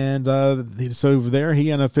 And so there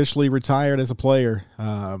he unofficially retired as a player.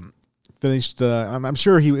 Finished. I'm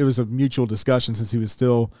sure it was a mutual discussion since he was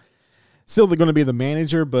still going to be the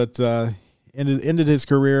manager, but ended his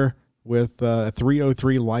career with a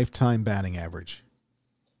 .303 lifetime batting average.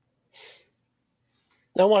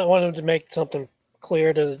 I wanted to make something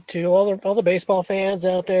clear to all the baseball fans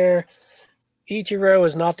out there. Ichiro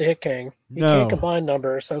is not the hit king. You can't combine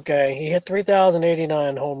numbers. Okay, he hit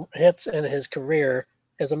 3,089 home hits in his career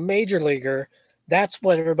as a major leaguer. That's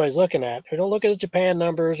what everybody's looking at. They don't look at his Japan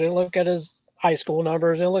numbers. They don't look at his high school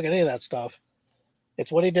numbers. They don't look at any of that stuff.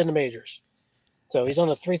 It's what he did in the majors. So he's on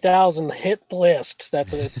a 3,000 hit list.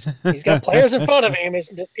 He's got players in front of him.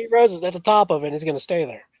 Pete Rose is at the top of it. And he's going to stay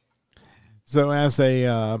there. So as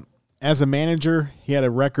a manager, he had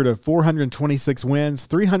a record of 426 wins,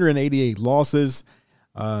 388 losses.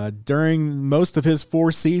 During most of his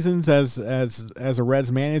 4 seasons as a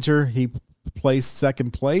Reds manager, he placed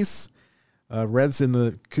second place. Reds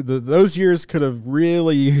in those years could have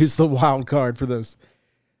really used the wild card for those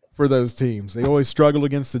teams. They always struggled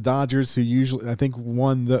against the Dodgers, who usually, I think,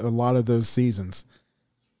 won a lot of those seasons.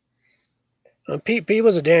 Pete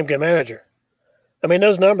was a damn good manager. I mean,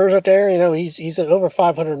 those numbers up there, he's an over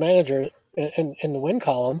 500 manager in the win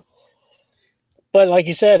column. But like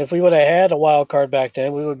you said, if we would have had a wild card back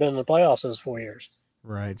then, we would have been in the playoffs those 4 years.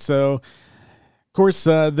 Right. So, of course,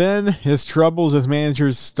 then his troubles as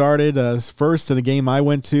manager started first in a game I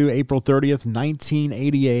went to, April 30th,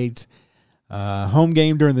 1988. Home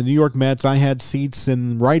game during the New York Mets. I had seats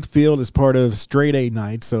in right field as part of straight A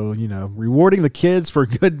night. So, rewarding the kids for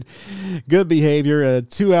good behavior.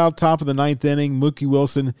 2 out, top of the 9th inning. Mookie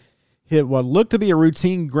Wilson hit what looked to be a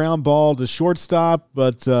routine ground ball to shortstop,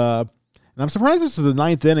 but and I'm surprised this was the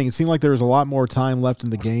 9th inning. It seemed like there was a lot more time left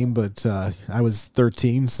in the game, but I was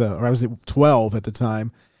 13, or I was 12 at the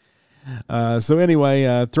time. So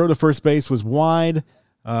anyway, throw to first base was wide.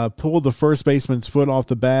 Pulled the first baseman's foot off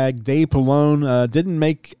the bag. Dave Pallone didn't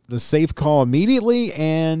make the safe call immediately,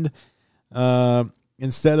 and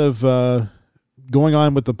instead of going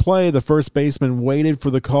on with the play, the first baseman waited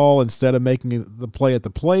for the call instead of making the play at the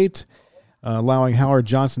plate, allowing Howard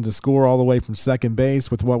Johnson to score all the way from second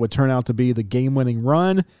base with what would turn out to be the game-winning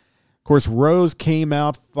run. Of course, Rose came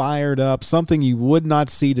out fired up, something you would not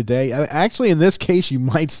see today. Actually, in this case, you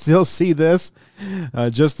might still see this,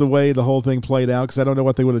 just the way the whole thing played out, because I don't know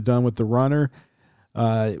what they would have done with the runner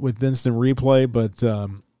with instant replay.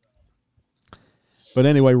 But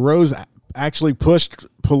anyway, Rose actually pushed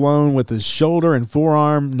Pallone with his shoulder and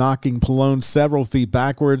forearm, knocking Pallone several feet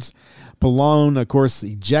backwards. Pallone, of course,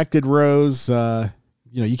 ejected Rose.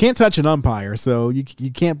 You can't touch an umpire, so you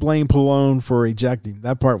can't blame Pallone for ejecting.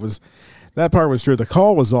 That part was true. The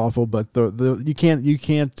call was awful, but you can't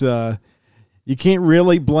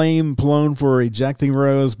really blame Pallone for ejecting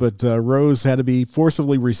Rose. But Rose had to be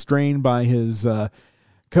forcibly restrained by his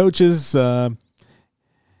coaches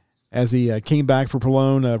as he came back for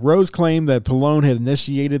Pallone. Rose claimed that Pallone had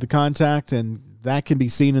initiated the contact, and that can be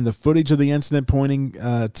seen in the footage of the incident, pointing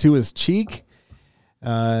to his cheek.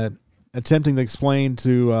 Attempting to explain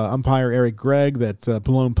to umpire Eric Gregg that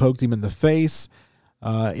Pallone poked him in the face.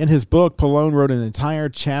 In his book, Pallone wrote an entire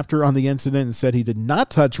chapter on the incident and said he did not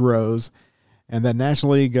touch Rose, and that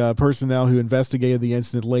National League personnel who investigated the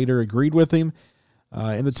incident later agreed with him.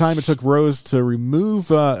 In the time it took Rose to remove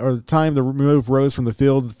Rose from the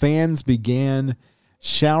field, fans began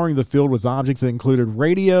showering the field with objects that included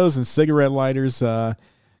radios and cigarette lighters. Of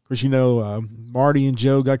course, Marty and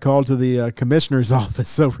Joe got called to the commissioner's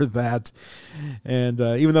office over that. And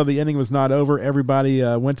even though the inning was not over, everybody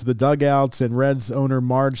went to the dugouts, and Reds owner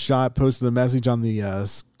Marge Schott posted a message on the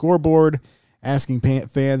scoreboard asking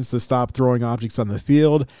fans to stop throwing objects on the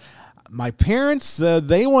field. My parents,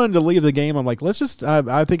 they wanted to leave the game. I'm like,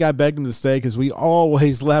 I think I begged them to stay because we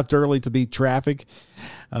always left early to beat traffic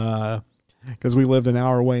because we lived an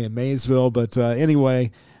hour away in Maysville. But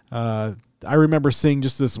anyway, I remember seeing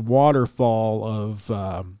just this waterfall of,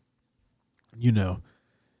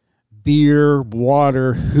 beer,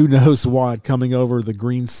 water, who knows what, coming over the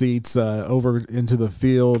green seats over into the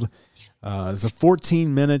field. It's a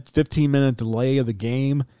 15-minute delay of the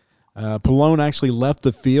game. Pallone actually left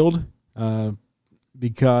the field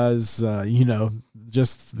because,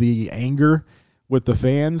 just the anger with the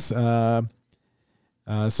fans. So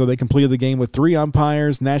they completed the game with 3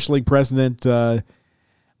 umpires. National League President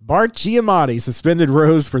Bart Giamatti suspended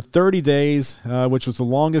Rose for 30 days, which was the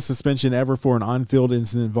longest suspension ever for an on-field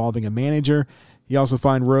incident involving a manager. He also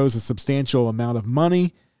fined Rose a substantial amount of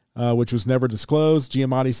money, which was never disclosed.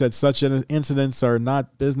 Giamatti said such incidents are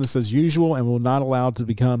not business as usual and will not allow to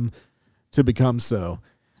become so.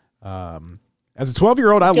 As a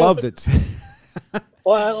 12-year-old, I loved it.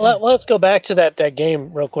 Well, let's go back to that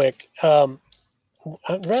game real quick.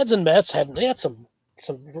 Reds and Mets had some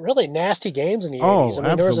really nasty games in the 80s. Oh,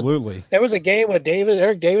 absolutely. There was a game with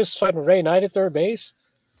Eric Davis fighting Ray Knight at third base.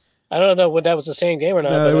 I don't know whether that was the same game or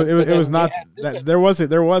not. No, it was not. There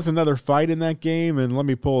was another fight in that game, and let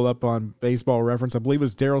me pull it up on Baseball Reference. I believe it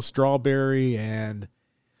was Darryl Strawberry, and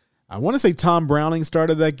I want to say Tom Browning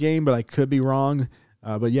started that game, but I could be wrong.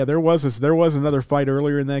 But yeah, there was another fight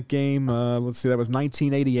earlier in that game. Let's see, that was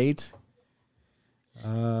 1988.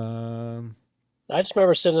 I just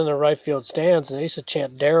remember sitting in the right field stands, and they used to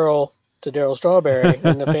chant Daryl to Daryl Strawberry,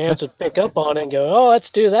 and the fans would pick up on it and go, "Oh, let's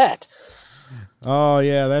do that." Oh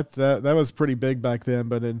yeah, that was pretty big back then.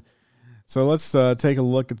 But so let's take a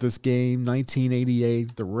look at this game.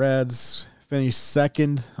 1988, the Reds finished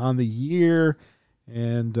second on the year,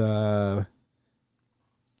 and let's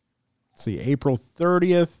see, April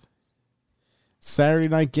 30th, Saturday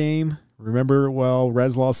night game. Remember it well.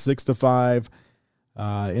 Reds lost 6-5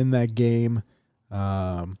 in that game.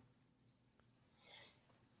 As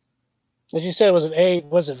you said, was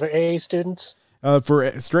it for AA students?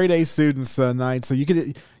 For straight A students night, so you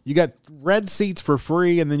got red seats for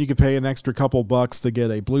free, and then you could pay an extra couple bucks to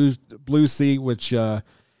get a blue seat, which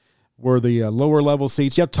were the lower level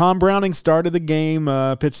seats. Yep, Tom Browning started the game,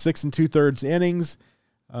 pitched 6 2/3 innings.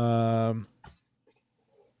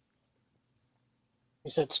 He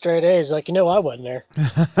said straight A's, like, I wasn't there.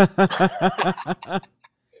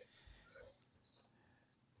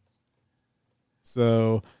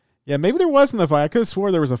 So, yeah, maybe there wasn't a fight. I could have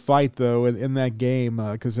swore there was a fight, though, in that game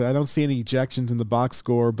because I don't see any ejections in the box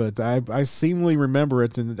score, but I seemingly remember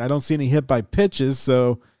it, and I don't see any hit by pitches.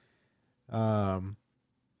 So, Darryl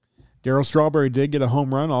Strawberry did get a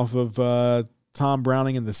home run off of Tom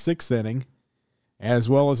Browning in the 6th inning, as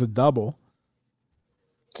well as a double.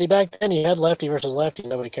 See, back then you had lefty versus lefty,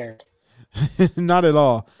 nobody cared. Not at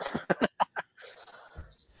all.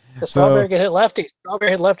 Strawberry could hit lefties.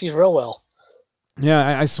 Strawberry hit lefties real well.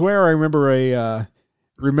 Yeah, I swear I remember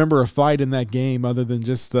a fight in that game other than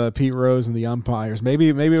just Pete Rose and the umpires. Maybe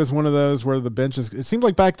it was one of those where the benches. It seemed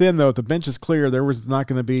like back then though, if the bench is clear, there was not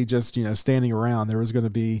going to be just standing around. There was going to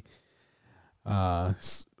be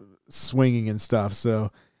swinging and stuff. So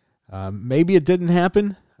maybe it didn't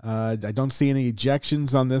happen. I don't see any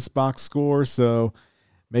ejections on this box score, so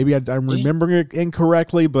maybe I'm remembering it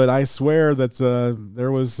incorrectly. But I swear that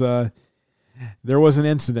there was an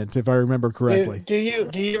incident, if I remember correctly. Do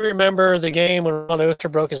you remember the game when Ron Oster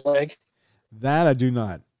broke his leg? That I do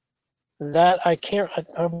not. That I can't.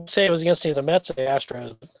 I would say it was against either the Mets or the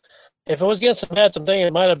Astros. If it was against the Mets, I'm thinking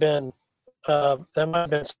it might have been something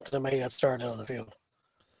that might have started on the field.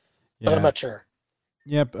 Yeah. But I'm not sure.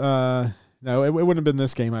 Yep. No, it wouldn't have been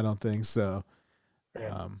this game. I don't think so.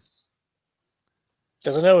 Because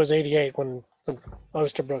I know it was 88 when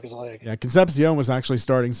Oster broke his leg. Yeah, Concepcion was actually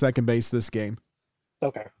starting second base this game.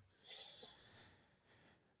 Okay.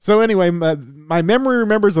 So anyway, my memory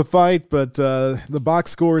remembers a fight, but the box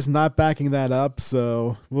score is not backing that up.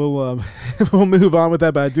 So we'll move on with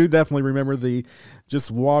that. But I do definitely remember the just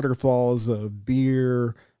waterfalls of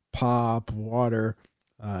beer, pop, water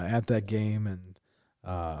at that game, and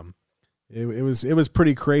it was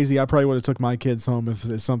pretty crazy. I probably would have took my kids home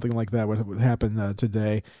if something like that would happen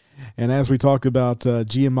today. And as we talked about,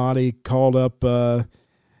 Giamatti called up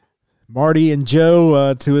Marty and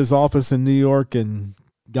Joe to his office in New York and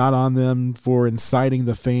got on them for inciting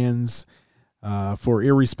the fans for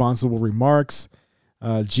irresponsible remarks.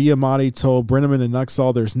 Giamatti told Brenneman and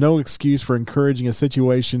Nuxall there's no excuse for encouraging a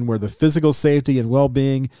situation where the physical safety and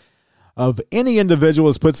well-being of any individual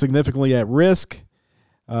is put significantly at risk.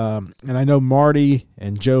 And I know Marty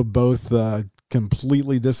and Joe both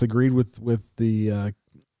completely disagreed with the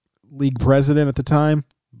league president at the time,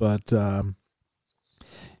 but kind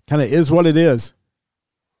of is what it is.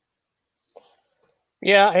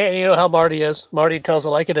 Yeah, and you know how Marty is. Marty tells it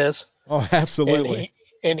like it is. Oh, absolutely.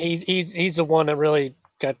 And he's the one that really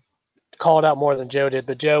got called out more than Joe did,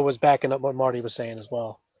 but Joe was backing up what Marty was saying as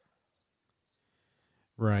well.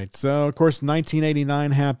 Right. So, of course,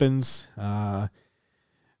 1989 happens. The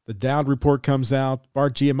Dowd report comes out.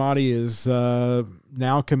 Bart Giamatti is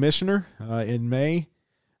now commissioner in May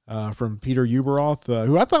from Peter Ueberroth,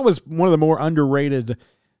 who I thought was one of the more underrated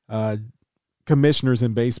commissioners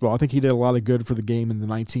in baseball. I think he did a lot of good for the game in the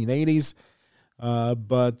 1980s.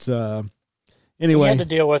 But anyway, he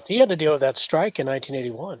had to deal with that strike in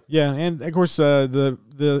 1981. Yeah, and of course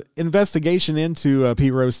the investigation into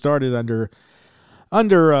Pete Rose started under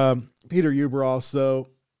Peter Ueberroth. So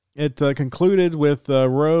it concluded with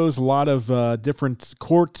Rose, a lot of different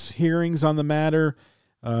court hearings on the matter.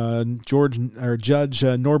 Judge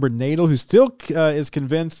Norbert Nadel, who still is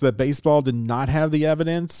convinced that baseball did not have the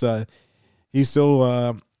evidence. He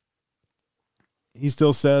still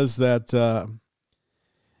says that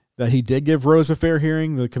he did give Rose a fair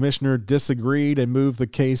hearing. The commissioner disagreed and moved the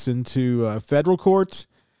case into federal court,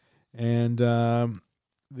 and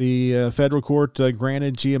the federal court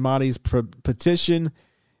granted Giamatti's petition.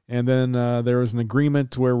 And then there was an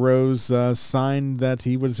agreement where Rose signed that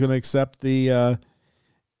he was going to accept the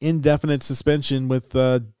indefinite suspension with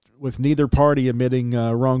neither party admitting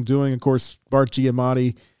wrongdoing. Of course, Bart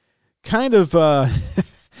Giamatti kind of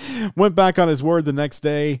went back on his word the next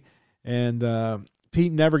day, and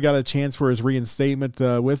Pete never got a chance for his reinstatement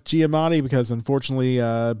with Giamatti because, unfortunately,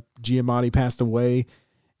 Giamatti passed away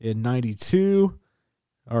in 92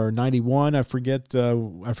 or 91. I forget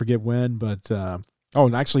when, but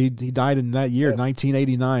actually, he died in that year,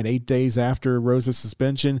 1989, 8 days after Rose's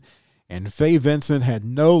suspension. And Fay Vincent had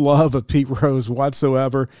no love of Pete Rose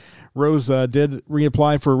whatsoever. Rose did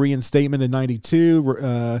reapply for reinstatement in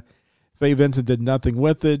 92. Fay Vincent did nothing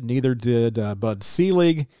with it. Neither did Bud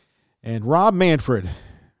Selig. And Rob Manfred.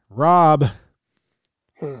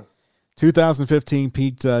 2015,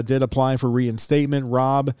 Pete did apply for reinstatement.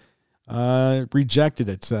 Rob rejected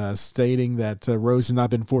it, stating that Rose had not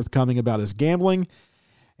been forthcoming about his gambling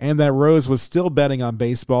and that Rose was still betting on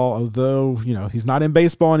baseball, although, he's not in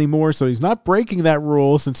baseball anymore, so he's not breaking that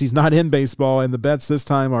rule since he's not in baseball, and the bets this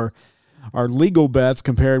time are legal bets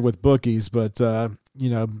compared with bookies. But,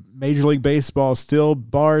 Major League Baseball still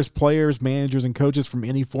bars players, managers, and coaches from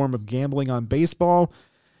any form of gambling on baseball,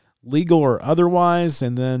 legal or otherwise.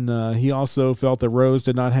 And then he also felt that Rose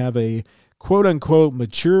did not have a quote-unquote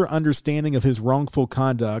mature understanding of his wrongful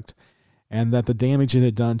conduct and that the damage it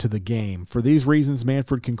had done to the game. For these reasons,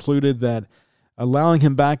 Manfred concluded that allowing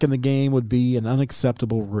him back in the game would be an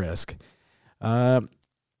unacceptable risk. I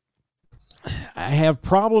have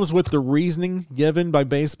problems with the reasoning given by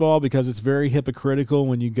baseball because it's very hypocritical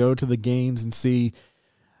when you go to the games and see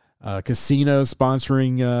casinos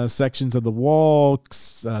sponsoring sections of the wall,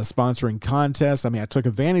 sponsoring contests. I mean, I took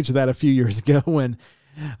advantage of that a few years ago when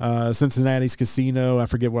Cincinnati's casino, I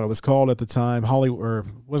forget what it was called at the time,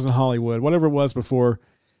 wasn't Hollywood, whatever it was before,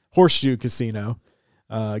 Horseshoe Casino,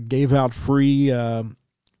 gave out free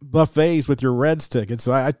buffets with your Reds tickets.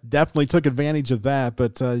 So I definitely took advantage of that.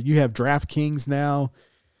 But you have DraftKings now.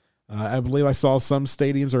 I believe I saw some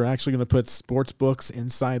stadiums are actually going to put sports books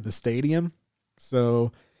inside the stadium.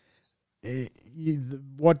 So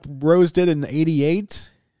what Rose did in 88,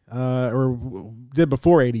 or did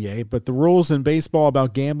before 88, but the rules in baseball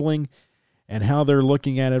about gambling and how they're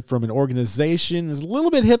looking at it from an organization is a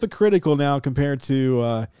little bit hypocritical now compared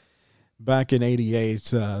to back in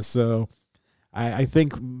 88. So I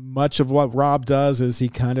think much of what Rob does is he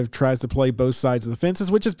kind of tries to play both sides of the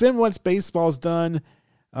fences, which has been what baseball's done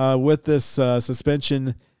with this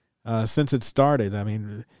suspension since it started. I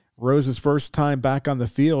mean, Rose's first time back on the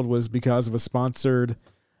field was because of a sponsored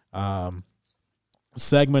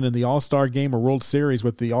segment in the All-Star Game or World Series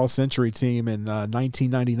with the All-Century team in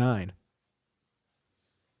 1999.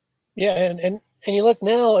 Yeah, and you look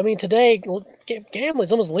now, I mean, today, gambling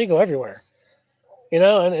is almost legal everywhere.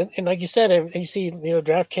 And like you said, you see,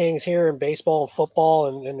 DraftKings here in baseball and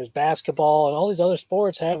football and there's basketball and all these other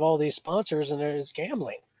sports have all these sponsors and there's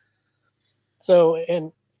gambling. So,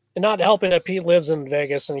 and not helping that Pete lives in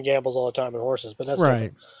Vegas and he gambles all the time in horses, but that's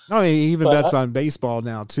right. I mean, he even bets on baseball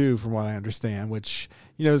now too, from what I understand, which,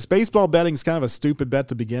 this baseball betting is kind of a stupid bet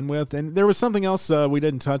to begin with. And there was something else we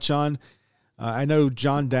didn't touch on. I know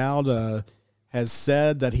John Dowd has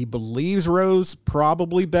said that he believes Rose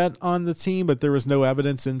probably bet on the team, but there was no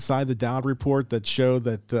evidence inside the Dowd report that showed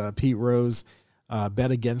that Pete Rose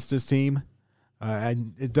bet against his team.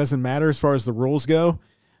 And it doesn't matter as far as the rules go.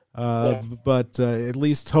 But at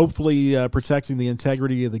least hopefully protecting the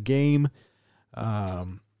integrity of the game. I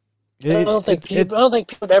don't think Pete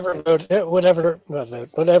would ever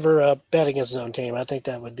bet against his own team. I think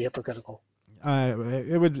that would be hypocritical.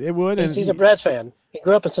 It would. And he's a Braves fan. He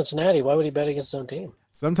grew up in Cincinnati. Why would he bet against his own team?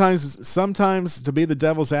 Sometimes to be the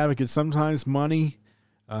devil's advocate, sometimes money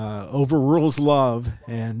overrules love,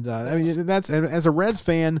 and I mean that's, as a Reds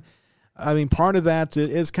fan, I mean, part of that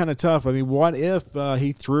is kind of tough. I mean, what if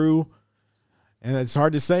he threw, and it's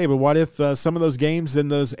hard to say, but what if some of those games in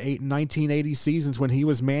those 1980 seasons when he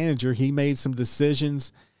was manager, he made some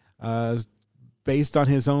decisions based on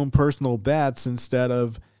his own personal bets instead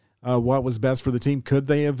of what was best for the team? Could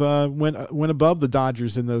they have went above the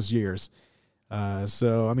Dodgers in those years?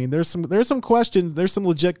 So, I mean, there's some questions. There's some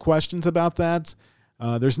legit questions about that.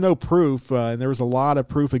 There's no proof, and there was a lot of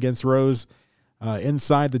proof against Rose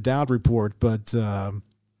inside the Dowd report, but I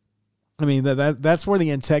mean that's where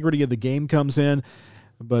the integrity of the game comes in.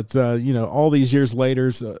 But all these years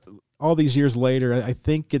later, I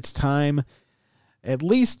think it's time, at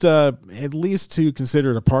least to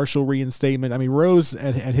consider it a partial reinstatement. I mean, Rose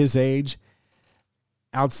at his age,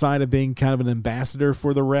 outside of being kind of an ambassador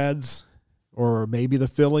for the Reds or maybe the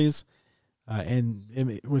Phillies,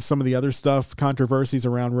 and with some of the other stuff, controversies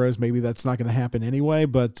around Rose, maybe that's not going to happen anyway.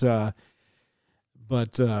 But at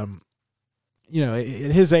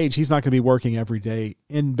his age, he's not going to be working every day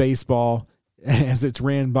in baseball as it's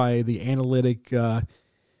ran by the analytic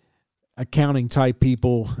accounting type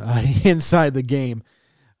people inside the game.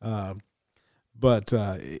 But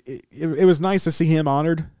it was nice to see him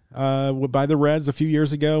honored by the Reds a few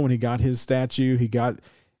years ago when he got his statue. He got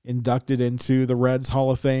inducted into the Reds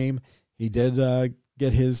Hall of Fame. He did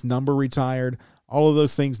get his number retired. All of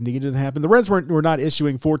those things needed to happen. The Reds were not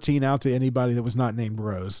issuing 14 out to anybody that was not named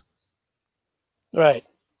Rose. Right.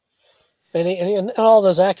 And all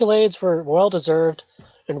those accolades were well-deserved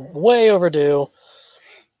and way overdue.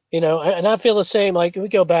 And I feel the same. Like, we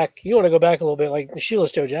go back, you want to go back a little bit, like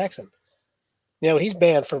Shoeless Joe Jackson. He's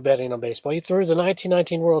banned for betting on baseball. He threw the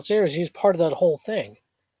 1919 World Series. He's part of that whole thing.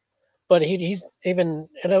 But he's even,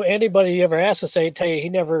 anybody you ever asked to tell you he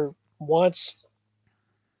never once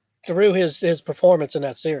threw his performance in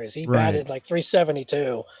that series. He batted like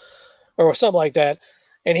 372 or something like that.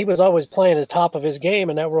 And he was always playing at the top of his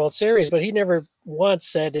game in that World Series, but he never once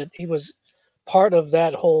said that he was part of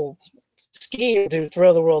that whole scheme to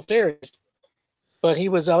throw the World Series. But he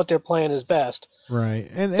was out there playing his best. Right.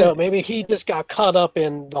 And so maybe he just got caught up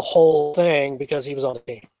in the whole thing because he was on the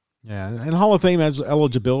team. Yeah, and Hall of Fame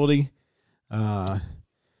eligibility, that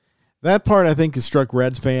part I think has struck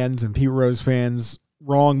Reds fans and Pete Rose fans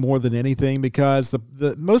wrong more than anything, because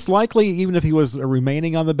the most likely, even if he was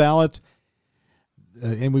remaining on the ballot,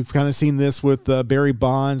 and we've kind of seen this with Barry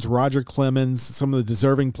Bonds, Roger Clemens, some of the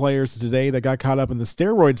deserving players today that got caught up in the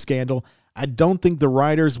steroid scandal, I don't think the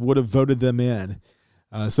writers would have voted them in.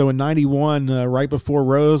 So in 91, right before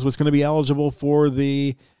Rose was going to be eligible for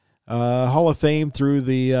the Hall of Fame through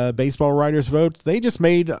the baseball writers vote, they just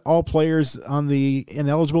made all players on the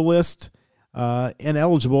ineligible list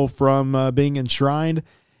ineligible from being enshrined.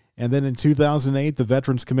 And then in 2008, the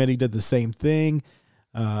Veterans Committee did the same thing.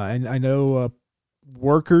 And I know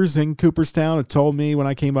workers in Cooperstown had told me when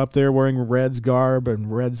I came up there wearing Reds garb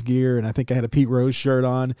and Reds gear, and I think I had a Pete Rose shirt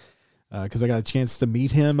on because I got a chance to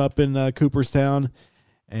meet him up in Cooperstown.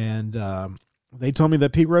 And they told me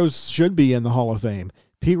that Pete Rose should be in the Hall of Fame.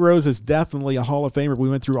 Pete Rose is definitely a Hall of Famer. We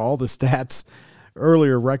went through all the stats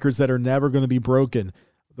earlier, records that are never going to be broken.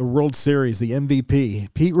 The World Series, the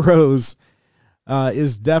MVP. Pete Rose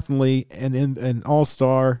is definitely an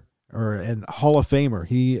all-star or an Hall of Famer.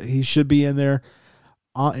 He should be in there.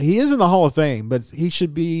 He is in the Hall of Fame, but he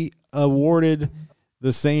should be awarded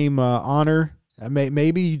the same honor.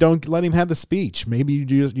 Maybe you don't let him have the speech. Maybe you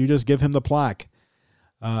just give him the plaque.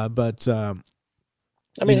 He's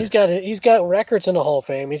got records in the Hall of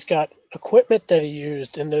Fame. He's got equipment that he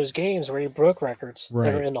used in those games where he broke records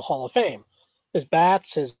that are in the Hall of Fame. His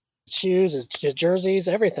bats, his shoes, his jerseys,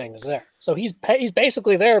 everything is there. So he's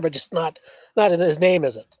basically there, but just not in his name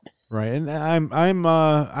isn't. Right, and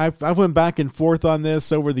I've went back and forth on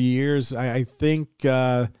this over the years. I think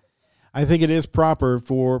it is proper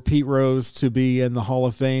for Pete Rose to be in the Hall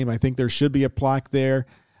of Fame. I think there should be a plaque there.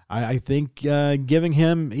 I think giving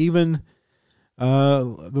him even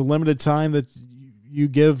the limited time that you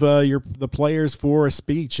give the players for a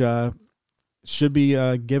speech should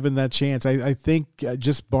be given that chance. I think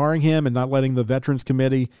just barring him and not letting the Veterans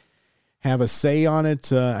Committee have a say on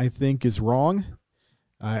it, I think is wrong.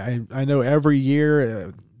 I know every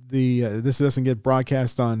year this doesn't get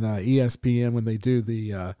broadcast on ESPN when they do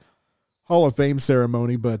the Hall of Fame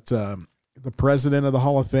ceremony, but the president of the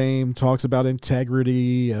Hall of Fame talks about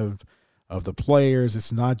integrity of the players.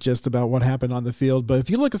 It's not just about what happened on the field. But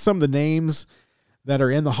if you look at some of the names that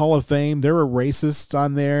are in the Hall of Fame, there are racists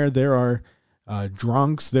on there. There are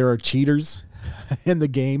drunks. There are cheaters in the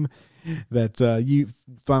game that you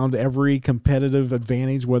found every competitive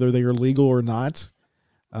advantage, whether they are legal or not.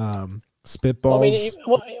 Spitballs.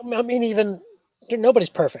 Even nobody's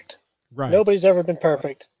perfect. Right. Nobody's ever been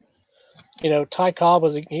perfect. Ty Cobb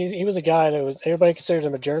was a guy that everybody considered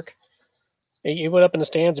him a jerk. He went up in the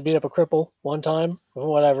stands and beat up a cripple one time, from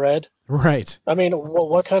what I've read. Right.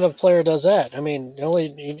 What kind of player does that? You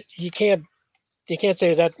can't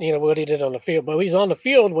say that what he did on the field, but he's on the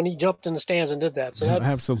field when he jumped in the stands and did that. So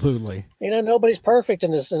absolutely. Nobody's perfect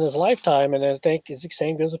in his lifetime, and I think the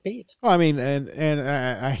same goes with Pete. Well, and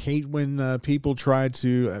I hate when people try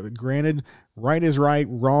to. Granted, right is right,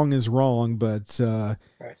 wrong is wrong, but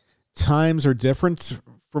times are different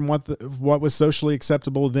from what was socially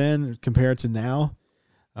acceptable then compared to now.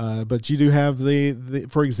 But you do have the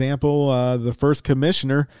for example, the first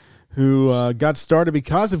commissioner who got started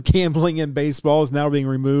because of gambling in baseball is now being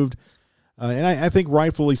removed. And I think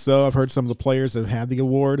rightfully so. I've heard some of the players that have had the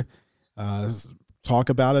award talk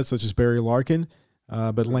about it, such as Barry Larkin.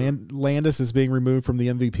 But Landis is being removed from the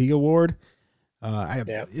MVP award.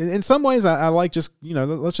 In some ways, I like just,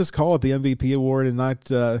 let's just call it the MVP award and not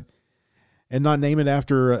name it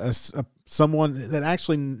after a someone that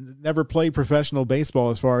actually never played professional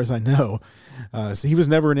baseball, as far as I know. So he was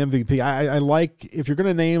never an MVP. I like, if you're going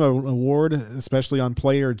to name an award, especially on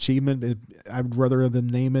player achievement, I'd rather them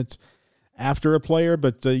name it after a player.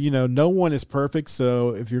 But no one is perfect.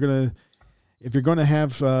 So if you're gonna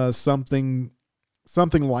have something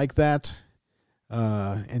like that,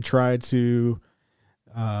 and try to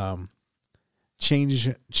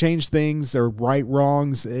change things or right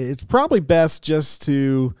wrongs, it's probably best just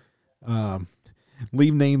to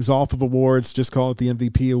leave names off of awards. Just call it the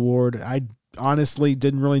MVP award. I honestly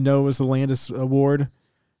didn't really know it was the Landis Award.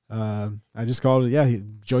 I just called it,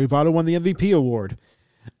 Joey Votto won the MVP award.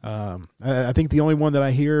 I think the only one that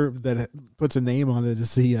I hear that puts a name on it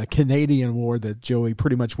is the Canadian award that Joey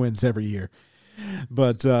pretty much wins every year.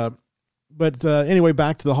 But anyway,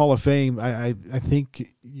 back to the Hall of Fame. I think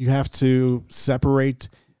you have to separate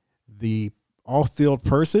the off-field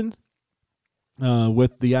person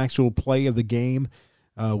with the actual play of the game.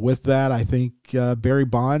 With that, I think Barry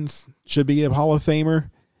Bonds should be a Hall of Famer.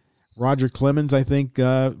 Roger Clemens, I think,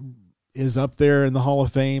 is up there in the Hall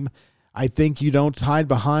of Fame. I think you don't hide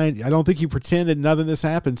behind. I don't think you pretend that none of this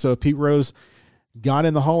happened. So if Pete Rose got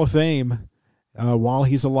in the Hall of Fame while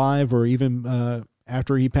he's alive, or even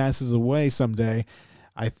after he passes away someday,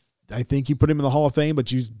 I think you put him in the Hall of Fame,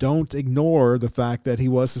 but you don't ignore the fact that he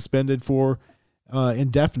was suspended for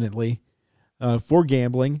indefinitely for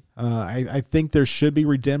gambling. I think there should be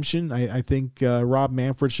redemption. I think Rob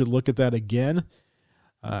Manfred should look at that again.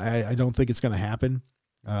 I don't think it's going to happen.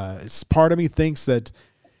 Part of me thinks that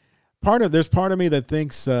there's part of me that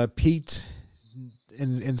thinks Pete,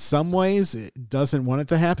 in some ways, doesn't want it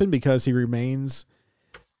to happen because he remains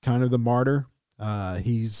kind of the martyr.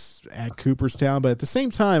 He's at Cooperstown, but at the same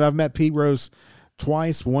time, I've met Pete Rose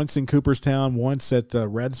twice, once in Cooperstown, once at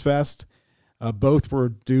Reds Fest. Both were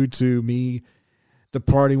due to me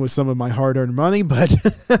departing with some of my hard-earned money, but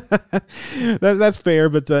that's fair.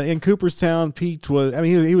 But in Cooperstown, Pete was,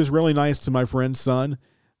 he was really nice to my friend's son.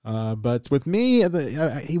 But with me,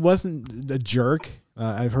 he wasn't a jerk.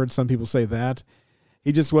 I've heard some people say that.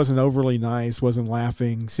 He just wasn't overly nice, wasn't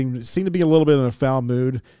laughing, seemed to be a little bit in a foul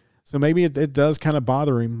mood. So maybe it does kind of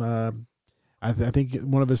bother him. I think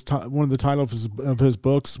one of the titles of his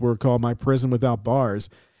books were called "My Prison Without Bars,"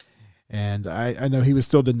 and I know he was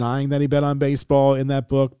still denying that he bet on baseball in that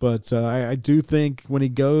book. But I do think when he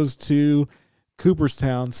goes to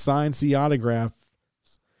Cooperstown, signs the autograph,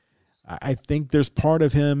 I think there's part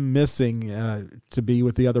of him missing to be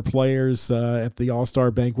with the other players at the All-Star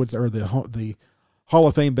banquets or the Hall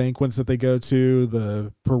of Fame banquets that they go to,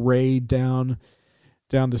 the parade down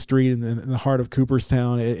the street in the heart of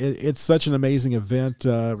Cooperstown. It's such an amazing event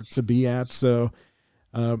to be at. So,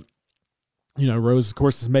 Rose, of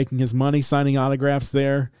course, is making his money signing autographs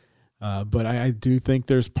there. But I do think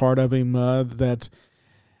there's part of him that,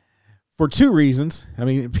 for two reasons.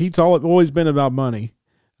 Pete's always been about money.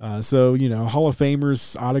 So, Hall of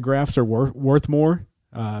Famers autographs are worth more.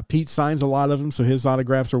 Pete signs a lot of them, so his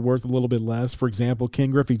autographs are worth a little bit less. For example,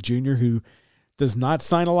 Ken Griffey Jr., who does not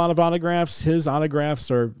sign a lot of autographs, his autographs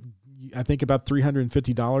are, I think, about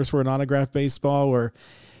 $350 for an autographed baseball, or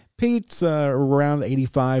Pete's around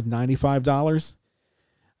 $85, $95.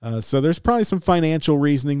 So there's probably some financial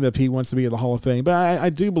reasoning that Pete wants to be at the Hall of Fame. But I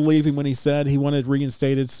do believe him when he said he wanted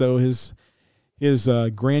reinstated so his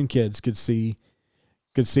grandkids could see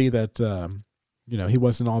that, he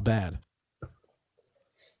wasn't all bad.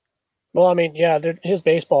 Well, his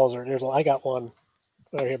baseballs I got one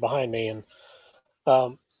right here behind me, and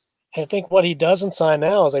I think what he doesn't sign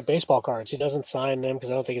now is baseball cards. He doesn't sign them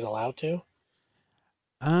because I don't think he's allowed to.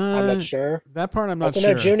 I'm not sure. That part I'm not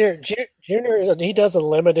sure. Junior, he does a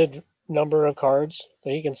limited number of cards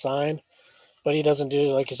that he can sign, but he doesn't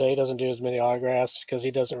do, like you say, he doesn't do as many autographs because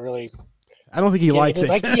he doesn't really. I don't think he likes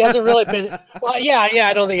it. He hasn't really been. Well, yeah,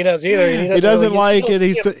 I don't think he does either. He doesn't like it.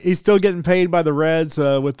 He's still getting paid by the Reds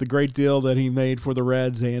with the great deal that he made for the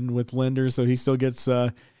Reds and with lenders, so he still gets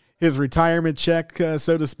his retirement check,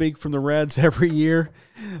 so to speak, from the Reds every year.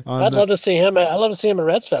 I'd love to see him. I'd love to see him at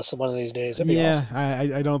Reds Fest one of these days. That'd be awesome.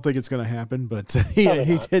 I don't think it's going to happen, but he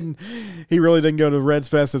didn't. He really didn't go to Reds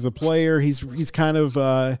Fest as a player. He's kind of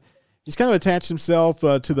attached himself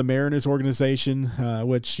to the Mariners organization,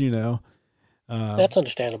 which that's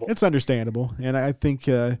understandable. It's understandable, and I think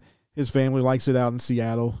his family likes it out in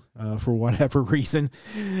Seattle for whatever reason.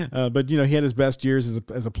 But he had his best years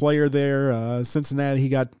as a player there.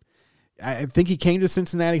 Cincinnati, I think he came to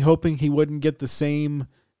Cincinnati hoping he wouldn't get the same,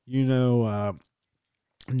 negative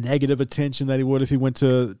attention that he would if he went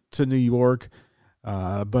to New York.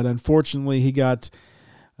 But unfortunately, he got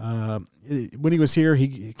When he was here,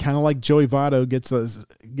 he kind of like Joey Votto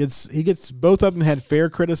gets both of them had fair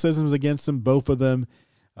criticisms against him, both of them,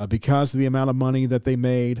 because of the amount of money that they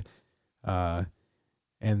made,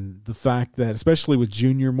 and the fact that, especially with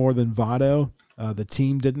Junior more than Votto, the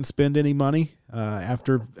team didn't spend any money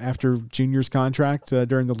after Junior's contract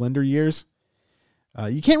during the Linder years.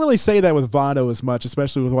 You can't really say that with Votto as much,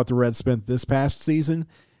 especially with what the Reds spent this past season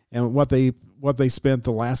and what they spent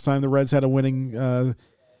the last time the Reds had a winning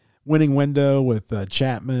window with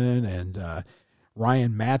Chapman and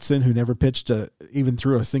Ryan Matson, who never pitched even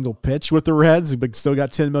threw a single pitch with the Reds, but still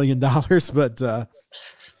got $10 million. But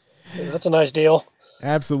that's a nice deal.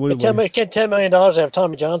 Absolutely. $10 million to have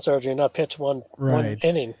Tommy John surgery and not pitch one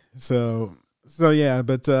inning. So yeah,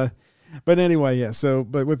 but anyway, yeah. So,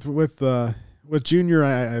 but with Junior,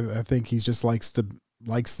 I think he just likes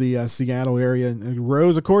the Seattle area, and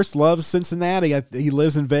Rose, of course, loves Cincinnati. He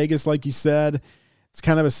lives in Vegas, like you said. It's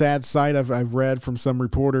kind of a sad sight. I've read from some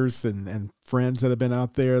reporters and friends that have been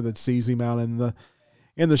out there that sees him out in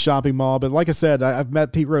the shopping mall. But like I said, I've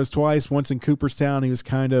met Pete Rose twice. Once in Cooperstown, he was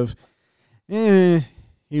kind of, he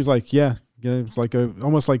was like, yeah, it's like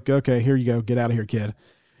almost like, okay, here you go, get out of here, kid.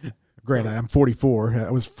 Granted, I'm 44.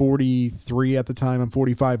 I was 43 at the time. I'm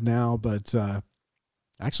 45 now, but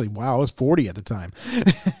actually, wow, I was 40 at the time.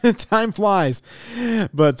 Time flies.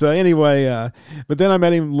 But anyway, but then I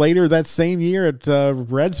met him later that same year at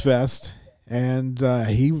Reds Fest, and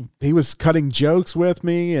he was cutting jokes with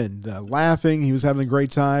me and laughing. He was having a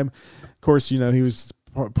great time. Of course, he was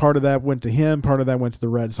part of that went to him. Part of that went to the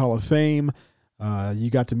Reds Hall of Fame. You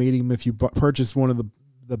got to meet him if you purchased one of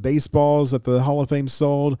the baseballs that the Hall of Fame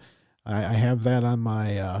sold. I have that on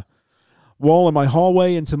my wall in my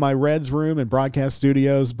hallway into my Reds room and broadcast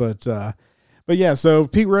studios. But yeah, so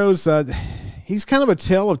Pete Rose, he's kind of a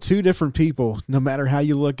tale of two different people, no matter how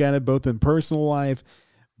you look at it, both in personal life,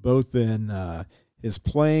 both in his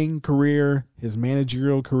playing career, his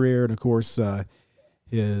managerial career, and of course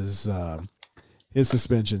his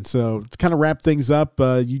suspension. So to kind of wrap things up,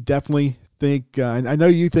 you definitely think, I know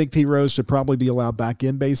you think Pete Rose should probably be allowed back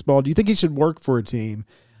in baseball. Do you think he should work for a team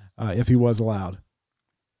if he was allowed?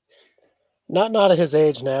 Not at his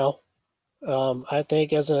age now. I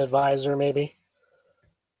think as an advisor, maybe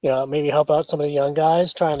help out some of the young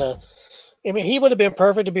guys trying to. I mean, he would have been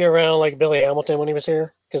perfect to be around like Billy Hamilton when he was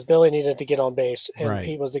here, because Billy needed to get on base, and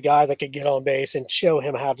He was the guy that could get on base and show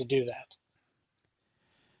him how to do that.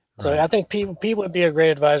 So I think Pete would be a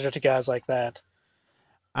great advisor to guys like that.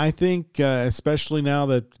 I think, especially now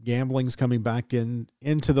that gambling's coming back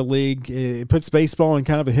into the league, it puts baseball in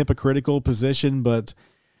kind of a hypocritical position. But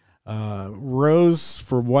Rose,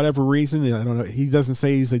 for whatever reason, I don't know, he doesn't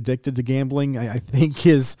say he's addicted to gambling. I think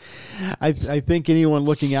I think anyone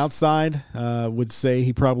looking outside would say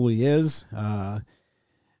he probably is.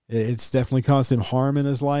 It's definitely caused him harm in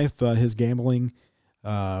his life, his gambling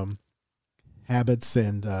habits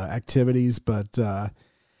and activities, but.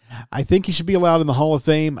 I think he should be allowed in the Hall of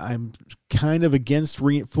Fame. I'm kind of against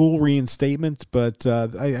full reinstatement, but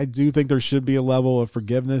I do think there should be a level of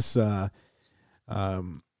forgiveness. I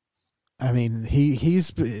mean,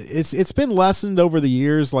 it's been lessened over the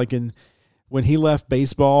years. Like when he left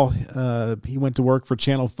baseball, he went to work for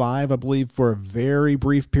Channel 5, I believe, for a very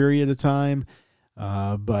brief period of time,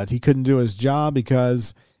 but he couldn't do his job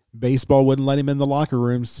because baseball wouldn't let him in the locker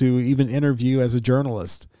rooms to even interview as a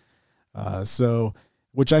journalist.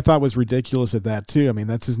 Which I thought was ridiculous at that too. I mean,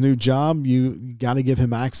 that's his new job. You got to give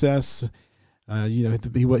him access. He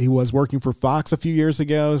was working for Fox a few years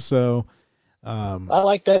ago, so I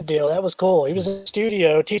like that deal. That was cool. He was in the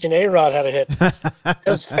studio teaching A-Rod how to hit. It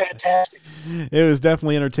was fantastic. It was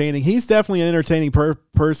definitely entertaining. He's definitely an entertaining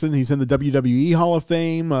person. He's in the WWE Hall of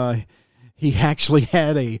Fame. He actually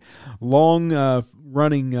had a long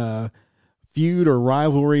running feud or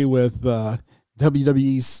rivalry with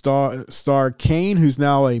WWE star Kane, who's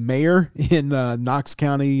now a mayor in Knox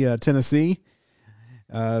County, Tennessee.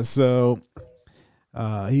 He's done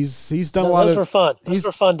a lot of. Those were fun. Those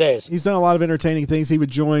were fun days. He's done a lot of entertaining things. He would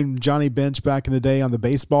join Johnny Bench back in the day on the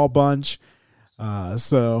Baseball Bunch.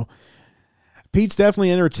 So Pete's definitely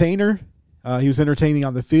an entertainer. He was entertaining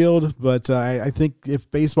on the field, but I think if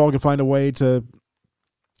baseball could find a way to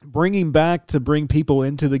bring him back to bring people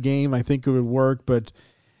into the game, I think it would work. But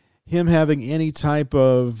him having any type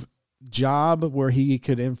of job where he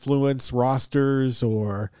could influence rosters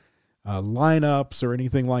or lineups or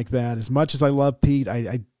anything like that, as much as I love Pete,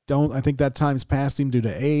 I think that time's past him due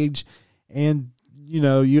to age. And,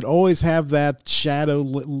 you'd always have that shadow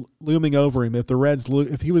looming over him. If the Reds,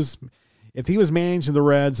 if he was managing the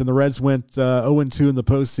Reds and the Reds went 0-2 in the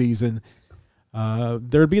postseason,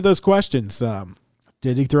 there'd be those questions.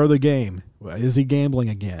 Did he throw the game? Is he gambling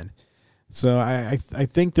again? So I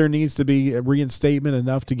think there needs to be a reinstatement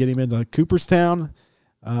enough to get him into Cooperstown.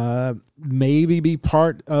 Maybe be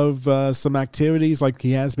part of some activities like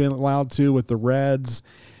he has been allowed to with the Reds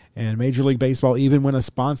and Major League Baseball, even when a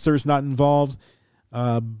sponsor is not involved.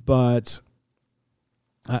 But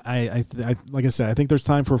I like I said, I think there's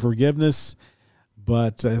time for forgiveness.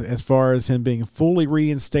 But as far as him being fully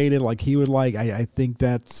reinstated like he would like, I think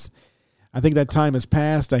that time has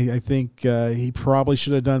passed. I think he probably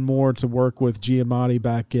should have done more to work with Giamatti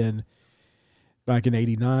back in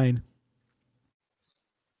 '89.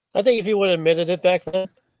 I think if he would have admitted it back then,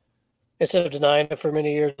 instead of denying it for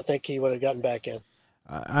many years, I think he would have gotten back in.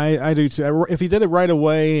 I do too. If he did it right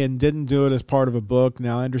away and didn't do it as part of a book,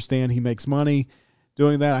 now I understand he makes money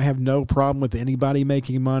doing that. I have no problem with anybody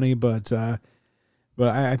making money, but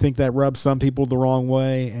I think that rubs some people the wrong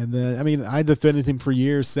way. And then, I mean, I defended him for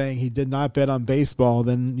years saying he did not bet on baseball.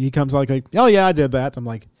 Then he comes like, oh, yeah, I did that. I'm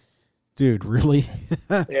like, dude, really?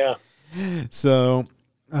 Yeah. So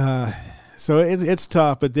it's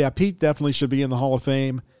tough. But, yeah, Pete definitely should be in the Hall of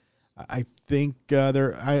Fame. I think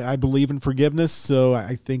I believe in forgiveness, so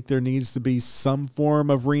I think there needs to be some form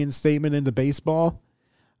of reinstatement into baseball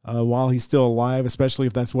while he's still alive, especially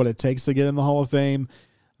if that's what it takes to get in the Hall of Fame.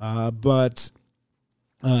 But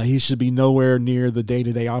he should be nowhere near the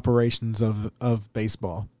day-to-day operations of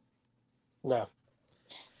baseball. No.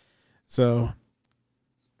 So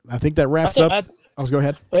I think that wraps up. Go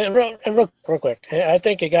ahead. And real quick, I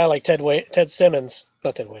think a guy like Ted Simmons,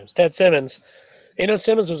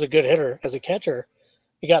 Simmons was a good hitter as a catcher.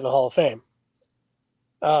 He got in the Hall of Fame.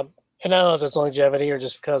 And I don't know if it's longevity or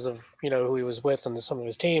just because of, who he was with and some of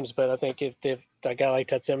his teams, but I think if a guy like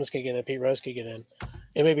Ted Simmons could get in, Pete Rose could get in,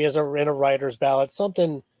 and maybe in a writer's ballot,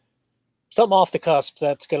 something off the cusp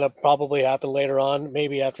that's going to probably happen later on,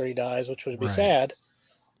 maybe after he dies, which would be sad.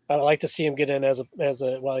 I'd like to see him get in as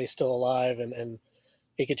a while he's still alive, and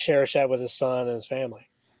he could cherish that with his son and his family.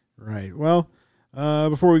 Right. Well,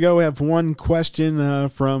 before we go, we have one question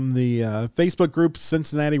from the Facebook group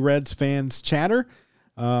Cincinnati Reds Fans Chatter.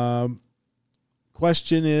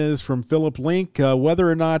 Question is from Philip Link,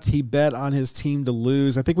 whether or not he bet on his team to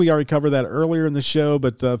lose. I think we already covered that earlier in the show,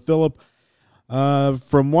 but Philip,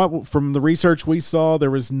 from the research we saw,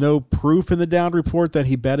 there was no proof in the Dowd report that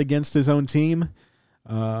he bet against his own team.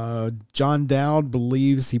 John Dowd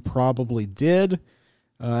believes he probably did.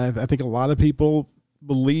 I think a lot of people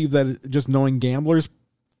believe that, just knowing gamblers,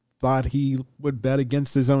 thought he would bet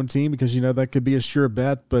against his own team because, that could be a sure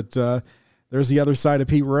bet. But there's the other side of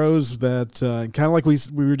Pete Rose that kind of like we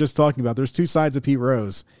were just talking about. There's two sides of Pete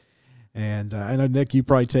Rose. And I know, Nick, you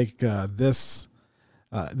probably take this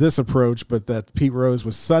approach, but that Pete Rose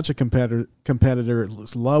was such a competitor,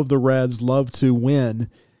 loved the Reds, loved to win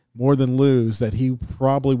more than lose, that he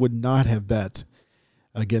probably would not have bet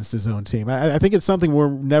against his own team. I think it's something we're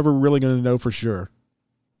never really going to know for sure.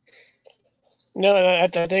 No, I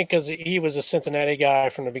think because he was a Cincinnati guy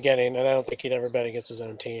from the beginning, and I don't think he'd ever bet against his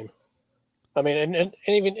own team. I mean, and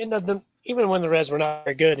even when the Reds were not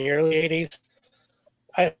very good in the early '80s,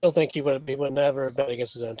 I still think he would never bet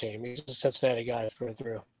against his own team. He's a Cincinnati guy through and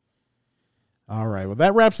through. All right, well,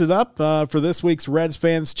 that wraps it up for this week's Reds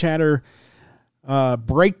Fans Chatter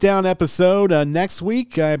breakdown episode. Next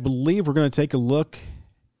week, I believe we're going to take a look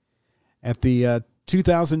at the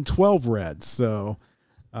 2012 Reds. So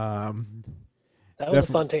that was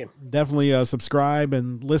a fun team. Definitely subscribe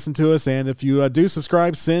and listen to us. And if you do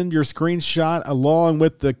subscribe, send your screenshot along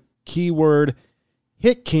with the keyword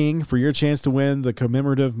Hit King for your chance to win the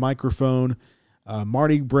commemorative microphone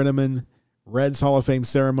Marty Brennaman Reds Hall of Fame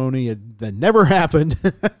ceremony that never happened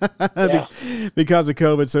because of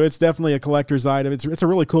COVID. So it's definitely a collector's item. It's a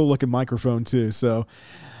really cool looking microphone too. So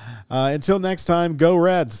until next time, go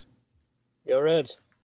Reds. Go Reds.